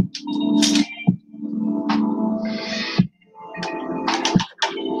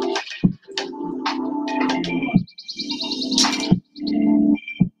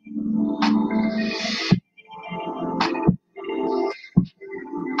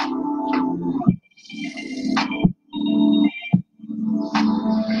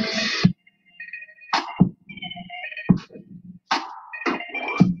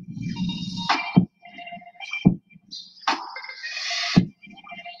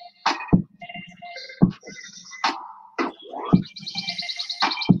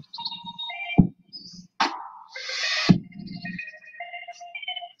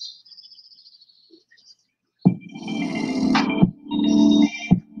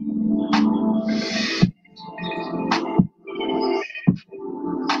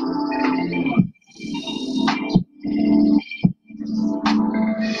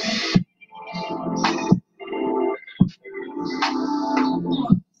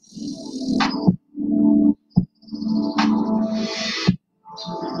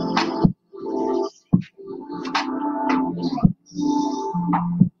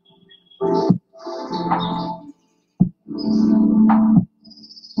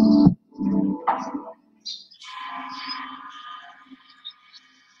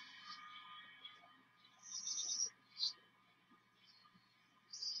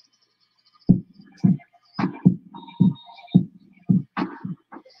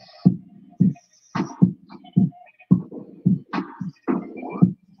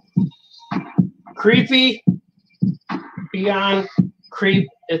 Creepy beyond creep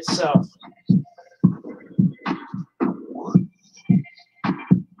itself.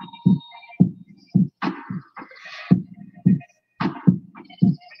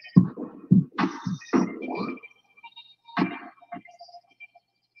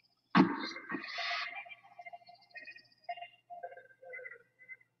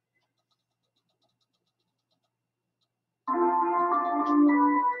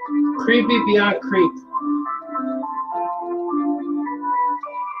 Creepy beyond creep.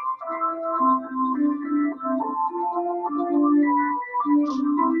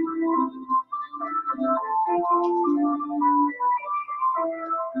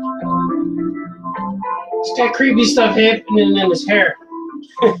 It's got creepy stuff happening in his hair.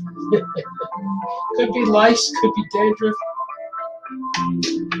 Could be lice, could be dandruff.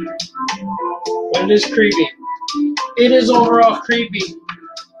 But it is creepy. It is overall creepy.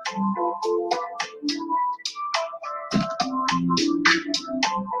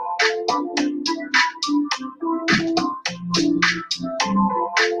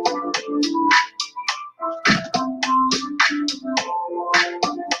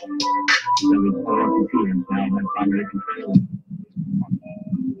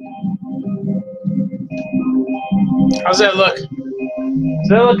 How's that look? Is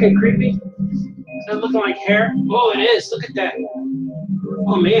that looking creepy? Is that looking like hair? Oh, it is. Look at that.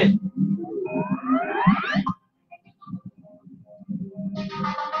 Oh, man.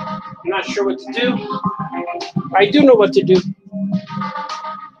 I'm not sure what to do. I do know what to do.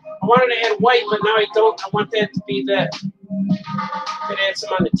 I wanted to add white, but now I don't. I want that to be that. Could add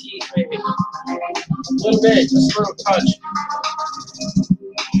some on the teeth, maybe. A little bit, just a little touch.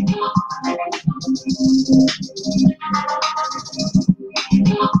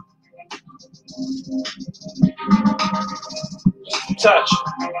 Just a touch.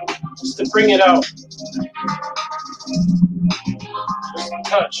 Just to bring it out. Just a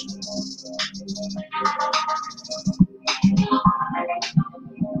touch.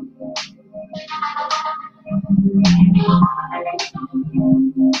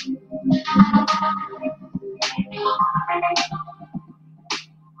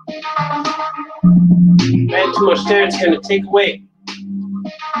 Add too much there, it's going to take away.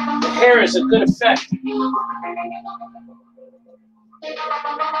 The hair is a good effect.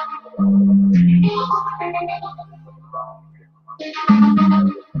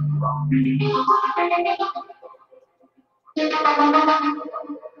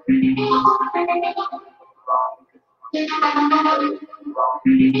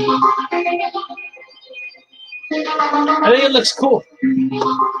 I think it looks cool.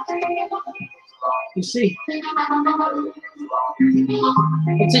 You see.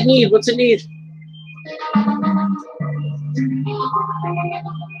 What's it need? What's it need? I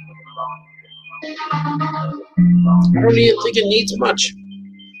don't even think it needs much.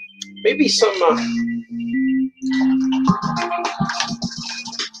 Maybe some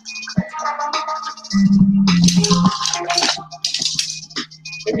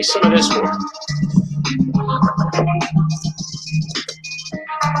maybe some of this one.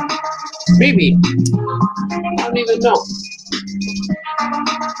 Maybe. I don't even know.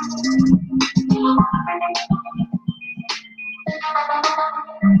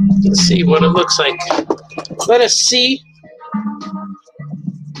 Let's see what it looks like. Let us see.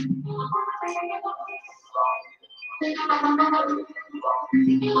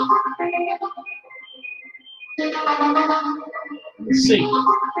 Let's see.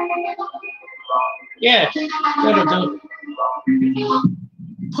 Yeah, that'll do.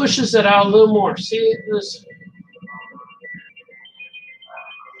 Pushes it out a little more. See this?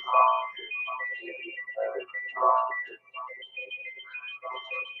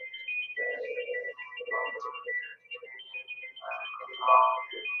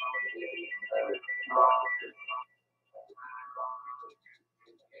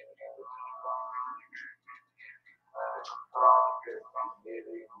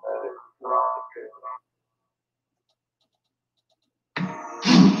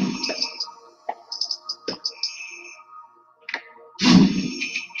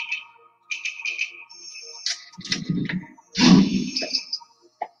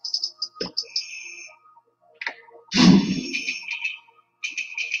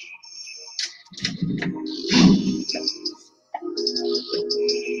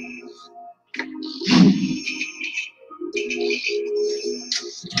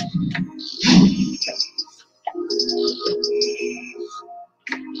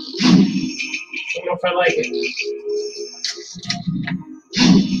 I don't know if I like it.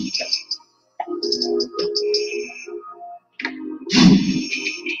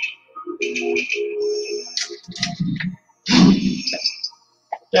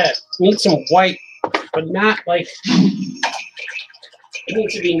 That needs some white, but not like it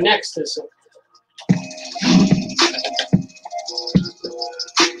needs to be next to some.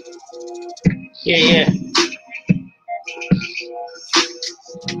 Yeah.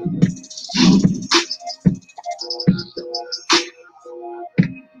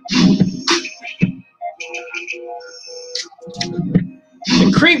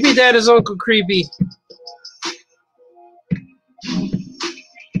 The creepy dad is Uncle Creepy.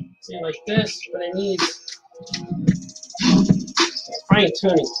 See, like this, but it needs fine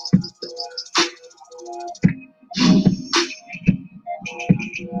tuning.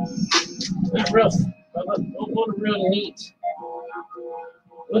 Not real. I don't want to real neat.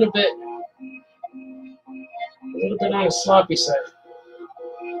 A little bit on the sloppy side.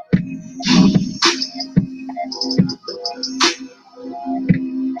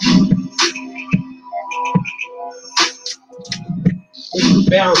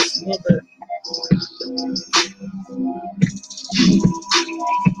 Balance a little bit.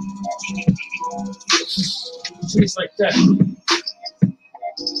 Things like that.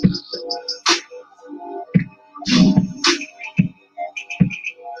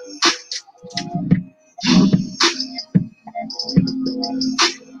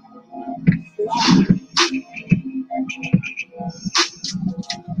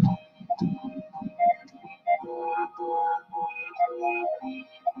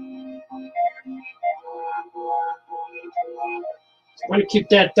 I want to keep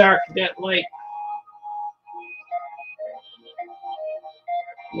that dark, that light.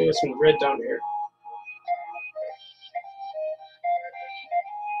 Let me get some red down here.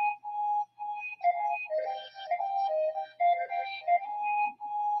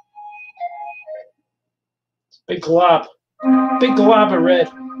 Big glob. Big glob of red.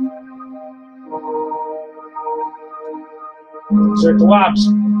 These are globs.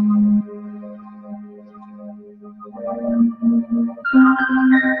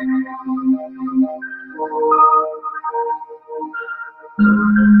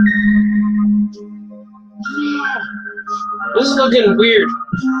 This is looking weird.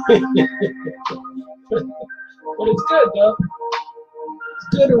 But it's good, though. It's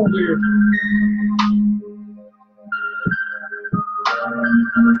good and weird.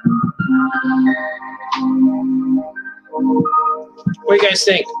 What do you guys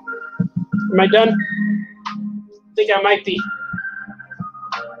think? Am I done? I think I might be.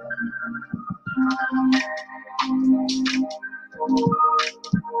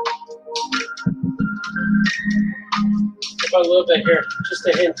 About a little bit here, just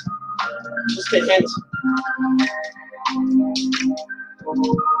a hint. Just a hint.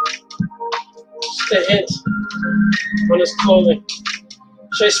 Just a hint on his clothing.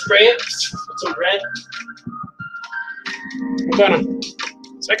 Should I spray it with some red? I'm gonna.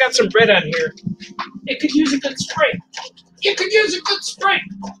 So I got some red on here. It could use a good spray. It could use a good spray.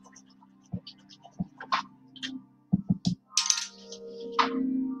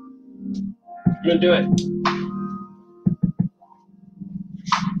 I'm gonna do it.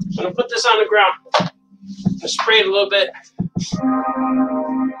 I'm gonna put this on the ground. I'm gonna spray it a little bit.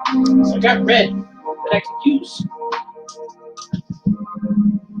 So I got red that I could use.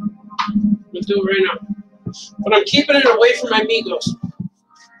 I'm gonna do it right now. But I'm keeping it away from my Migos.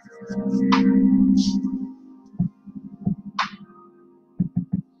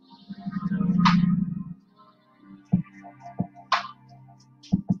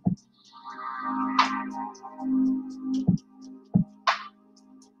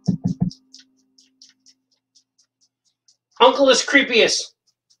 Uncle is creepiest.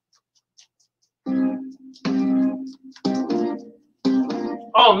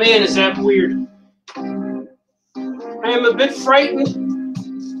 Oh man, is that weird. I am a bit frightened.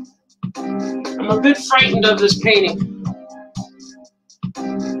 I'm a bit frightened of this painting.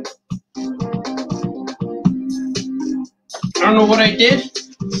 I don't know what I did.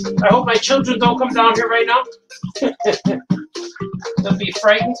 I hope my children don't come down here right now. They'll be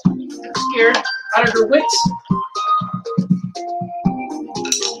frightened, scared, out of their wits.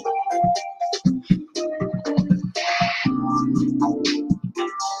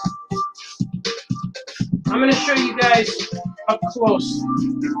 I'm going to show you guys up close.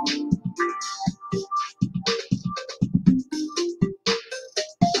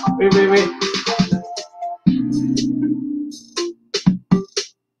 Wait.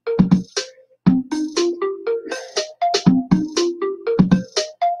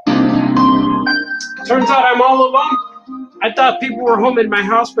 Turns out I'm all alone. I thought people were home in my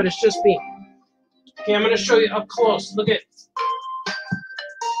house, but it's just me. Okay, I'm going to show you up close. Look at.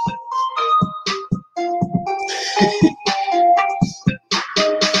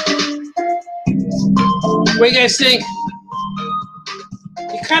 What do you guys think?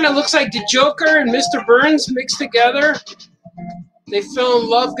 It kind of looks like the Joker and Mr. Burns mixed together. They fell in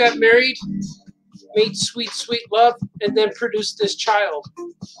love, got married, made sweet, sweet love, and then produced this child.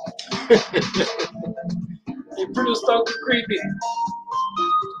 They produced Uncle Creepy.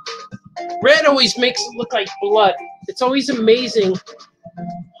 Red always makes it look like blood. It's always amazing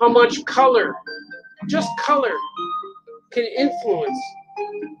how much color, just color, can influence.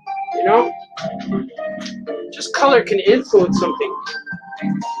 You know? Just color can influence something.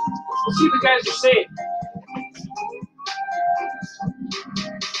 Let's see what you guys are saying.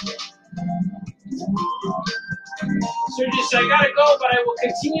 Sergio, I gotta go, but I will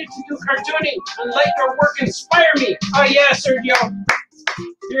continue to do cartooning and let your work inspire me. Oh yeah, Sergio.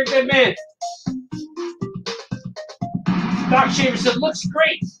 You're a good man. Doc Shaver said, looks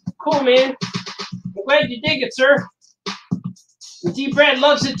great. Cool, man. I'm glad you dig it, sir. And D-Brad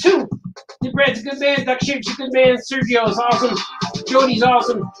loves it too. D-Brad's a good man. Doc Shaver's a good man. Sergio is awesome. Jody's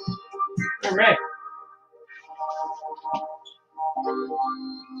awesome. All right.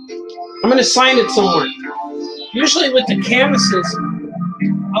 I'm going to sign it somewhere. Usually with the canvases,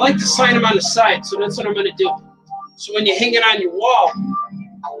 I like to sign them on the side, so that's what I'm going to do. So when you hang it on your wall,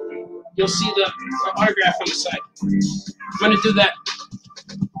 you'll see the autograph on the side. I'm going to do that.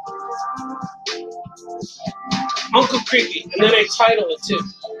 Uncle Creepy, and then I title it too.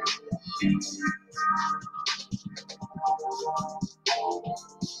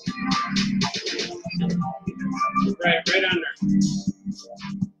 Right under.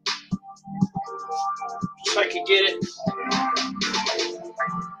 Just so I can get it.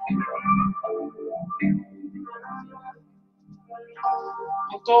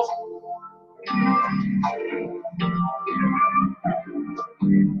 Uncle.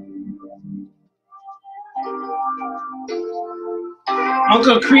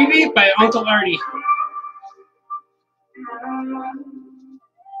 Uncle Creepy by Uncle Artie.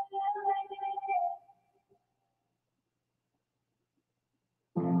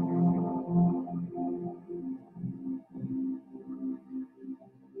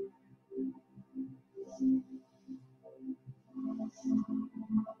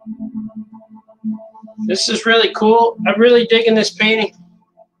 This is really cool. I'm really digging this painting.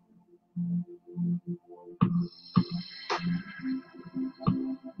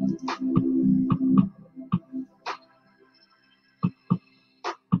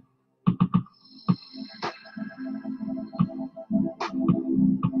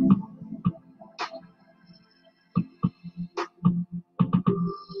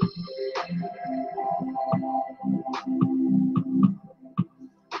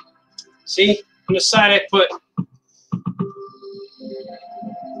 See, on the side I put,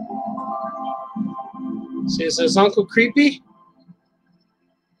 see it says Uncle Creepy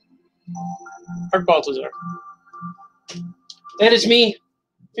or Baltazar. That is me,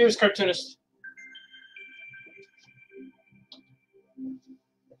 famous cartoonist.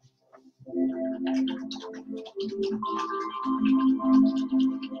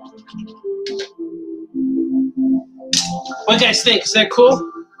 What do you guys think? Is that cool?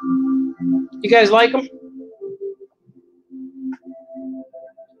 You guys like them?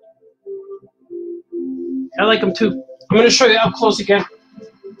 I like them too. I'm going to show you up close again.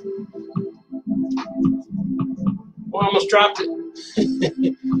 Oh, I almost dropped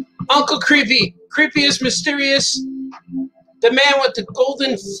it. Uncle Creepy. Creepiest, mysterious. The man with the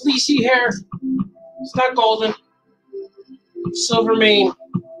golden fleecy hair. It's not golden. Silver mane.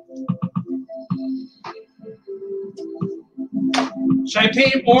 Should I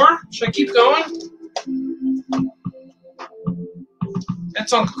paint more? Should I keep going?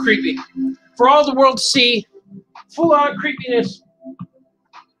 That's Uncle Creepy. For all the world to see, full on creepiness.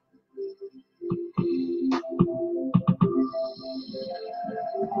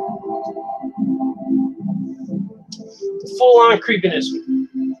 Full on creepiness.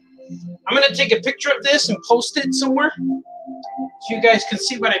 I'm going to take a picture of this and post it somewhere so you guys can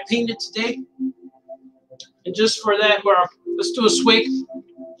see what I painted today. And just for that, let's do a swig.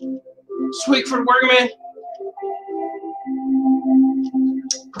 Swig for the working man.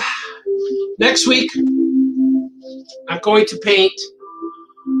 Next week, I'm going to paint,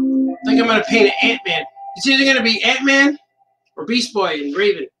 I think I'm going to paint an Ant-Man. It's either going to be Ant-Man or Beast Boy and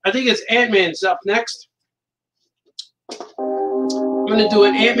Raven. I think it's Ant-Man's up next. I'm going to do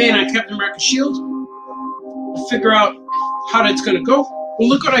an Ant-Man on Captain America's shield. We'll figure out how that's going to go. Well,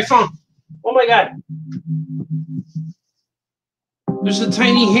 look what I found. Oh my God. There's a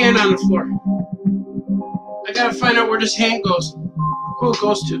tiny hand on the floor. I gotta find out where this hand goes. Who it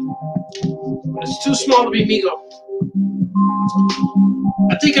goes to. But it's too small to be Migo.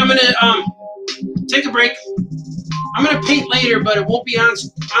 I think I'm gonna take a break. I'm going to paint later, but it won't be on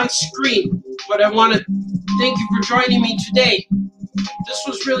screen. But I want to thank you for joining me today. This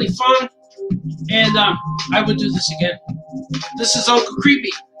was really fun, and I would do this again. This is Uncle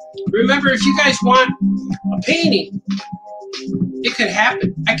Creepy. Remember, if you guys want a painting, it could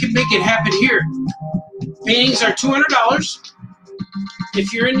happen. I can make it happen here. Paintings are $200.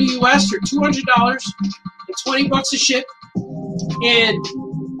 If you're in the U.S., they're $200 and $20 a ship. And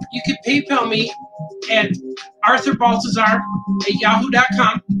you can PayPal me at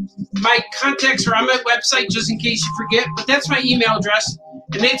arthurbaltazar@yahoo.com. My contacts are on my website, just in case you forget, but that's my email address,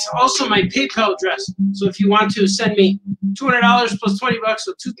 and it's also my PayPal address. So if you want to send me $200 plus $20,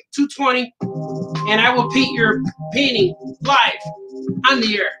 so $220, and I will paint your painting live on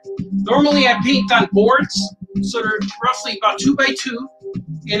the air. Normally I paint on boards, so they're roughly about 2 by 2,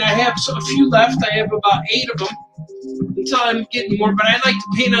 and I have a few left. I have about 8 of them until I'm getting more, but I like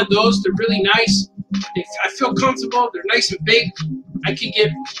to paint on those. They're really nice. I feel comfortable. They're nice and big. I could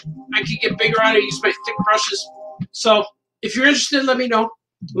get bigger on it. Use my thick brushes. So if you're interested, let me know.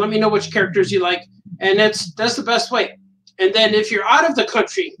 Let me know which characters you like, and that's the best way. And then if you're out of the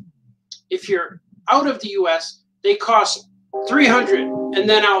country, if you're out of the U.S., they cost $300, and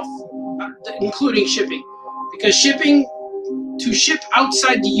then including shipping, because to ship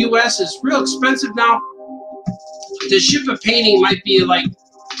outside the U.S. is real expensive now. To ship a painting might be like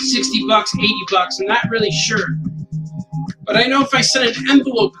 $60, $80. I'm not really sure. But I know if I send an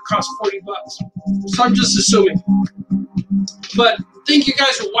envelope, it costs $40. So I'm just assuming. But thank you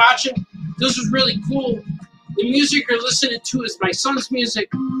guys for watching. This was really cool. The music you're listening to is my son's music.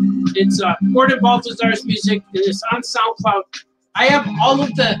 It's Gordon Baltazar's music, and it's on SoundCloud. I have all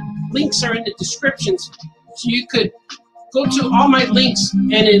of the links are in the descriptions, so you could go to all my links,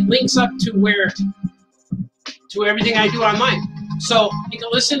 and it links up to everything I do online. So you can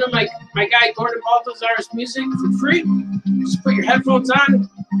listen to my guy Gordon Baltazar's music for free. Just put your headphones on,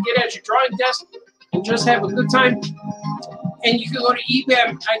 get at your drawing desk, and just have a good time. And you can go to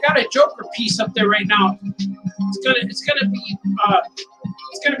eBay. I got a Joker piece up there right now. It's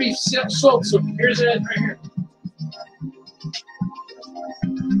gonna be sold soon. Here's it right here.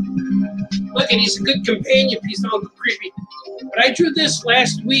 Look, and he's a good companion piece. Uncle Creepy. But I drew this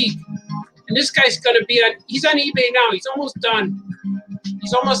last week, and this guy's gonna be on. He's on eBay now. He's almost done.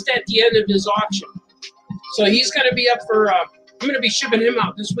 He's almost at the end of his auction. So he's gonna be up for. I'm gonna be shipping him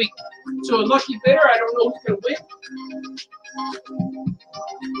out this week. So a lucky bidder. I don't know who's gonna win.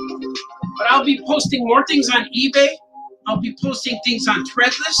 But I'll be posting more things on eBay. I'll be posting things on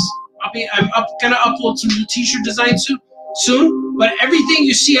Threadless. I'm gonna upload some new T-shirt designs soon. But everything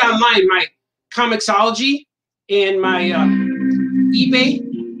you see online, my Comixology and my eBay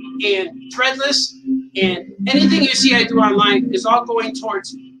and Threadless and anything you see I do online is all going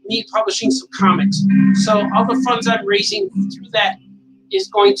towards me publishing some comics. So all the funds I'm raising through that is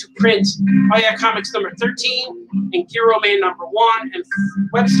going to print Oh Yeah Comics number 13 and Hero Man number 1 and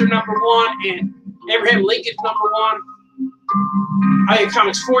Webster number 1 and Abraham Lincoln number 1. Oh Yeah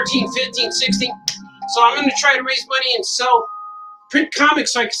Comics 14, 15, 16. So I'm going to try to raise money and sell print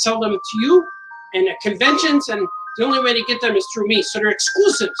comics so I can sell them to you and at conventions, and the only way to get them is through me. So they're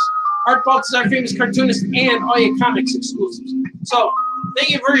exclusives. Art Baltazar, Famous Cartoonist, and Oh Yeah Comics exclusives. So thank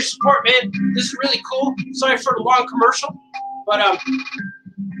you for your support, man. This is really cool. Sorry for the long commercial, but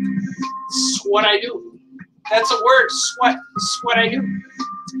this is what I do. That's a word, sweat. This is what I do.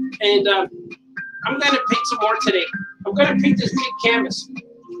 And I'm going to paint some more today. I'm going to paint this big canvas.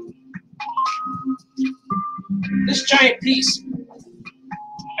 This giant piece.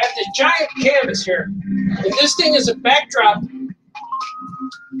 I have this giant canvas here. And this thing is a backdrop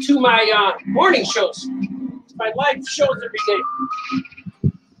to my morning shows. My live shows every day.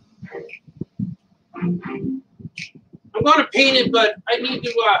 I'm going to paint it, but I need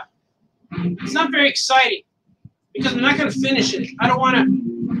to, it's not very exciting because I'm not going to finish it. I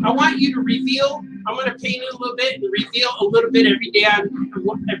want you to reveal. I'm going to paint it a little bit and reveal a little bit every day,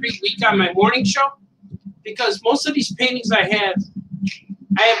 every week on my morning show, because most of these paintings I have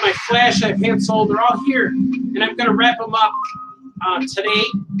my flash, I have hand sold, they're all here, and I'm going to wrap them up today.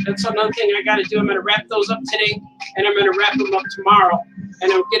 That's another thing I got to do. I'm going to wrap those up today, and I'm going to wrap them up tomorrow,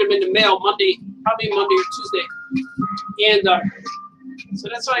 and I'll get them in the mail Monday, probably Monday or Tuesday. And so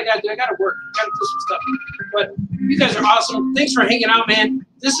that's what I got to do. I got to work. I got to do some stuff. But you guys are awesome. Thanks for hanging out, man.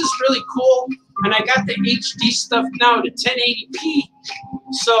 This is really cool, and I got the HD stuff now to 1080p.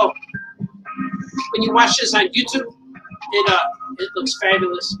 So when you watch this on YouTube, it looks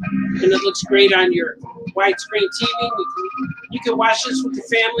fabulous, and it looks great on your widescreen TV. You can watch this with your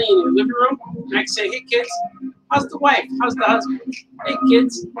family in your living room, and I can say, hey kids, How's the wife? How's the husband? Hey,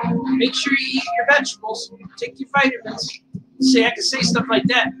 kids, make sure you eat your vegetables. Take your vitamins. See, I can say stuff like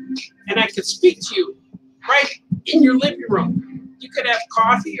that. And I could speak to you right in your living room. You could have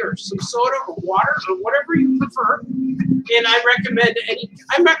coffee or some soda or water or whatever you prefer. And I recommend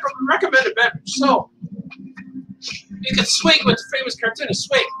recommend a beverage. So you can swing with the famous cartoonist.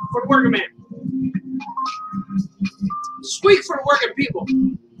 Swing for the working man. Swing for the working people.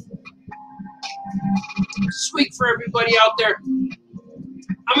 Swing for everybody out there.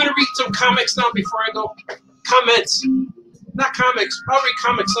 I'm going to read some comics now before I go. Comments. Not comics. I'll read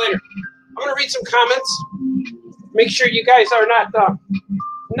comics later. I'm going to read some comments. Make sure you guys are not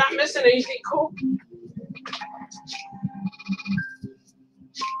missing anything cool.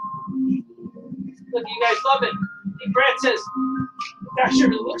 Look, you guys love it. Hey, Brad says, "Gosh, it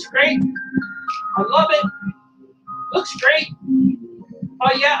looks great. I love it. Looks great.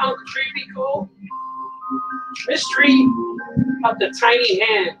 Oh yeah, Uncle Creepy, cool. Mystery of the tiny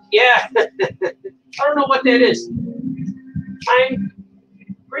hand. Yeah, I don't know what that is.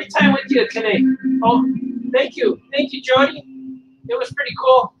 Great time with you today. Oh, thank you, Jody. It was pretty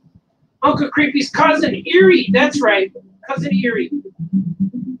cool. Uncle Creepy's cousin Erie. That's right, cousin Erie.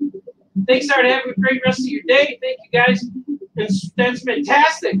 Thanks, Art. Have a great rest of your day. Thank you, guys. That's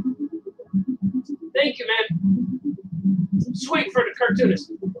fantastic. Thank you, man. Sweet for the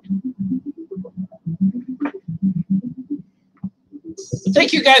cartoonist.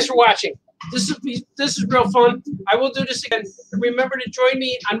 Thank you guys for watching. This is real fun. I will do this again. Remember to join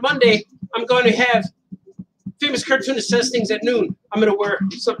me on Monday. I'm going to have Famous Cartoonist Says Things at noon. I'm going to wear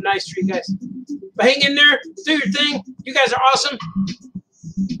something nice for you guys. But hang in there. Do your thing. You guys are awesome.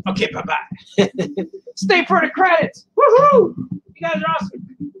 Okay, bye-bye. Stay for the credits. Woohoo! You guys are awesome.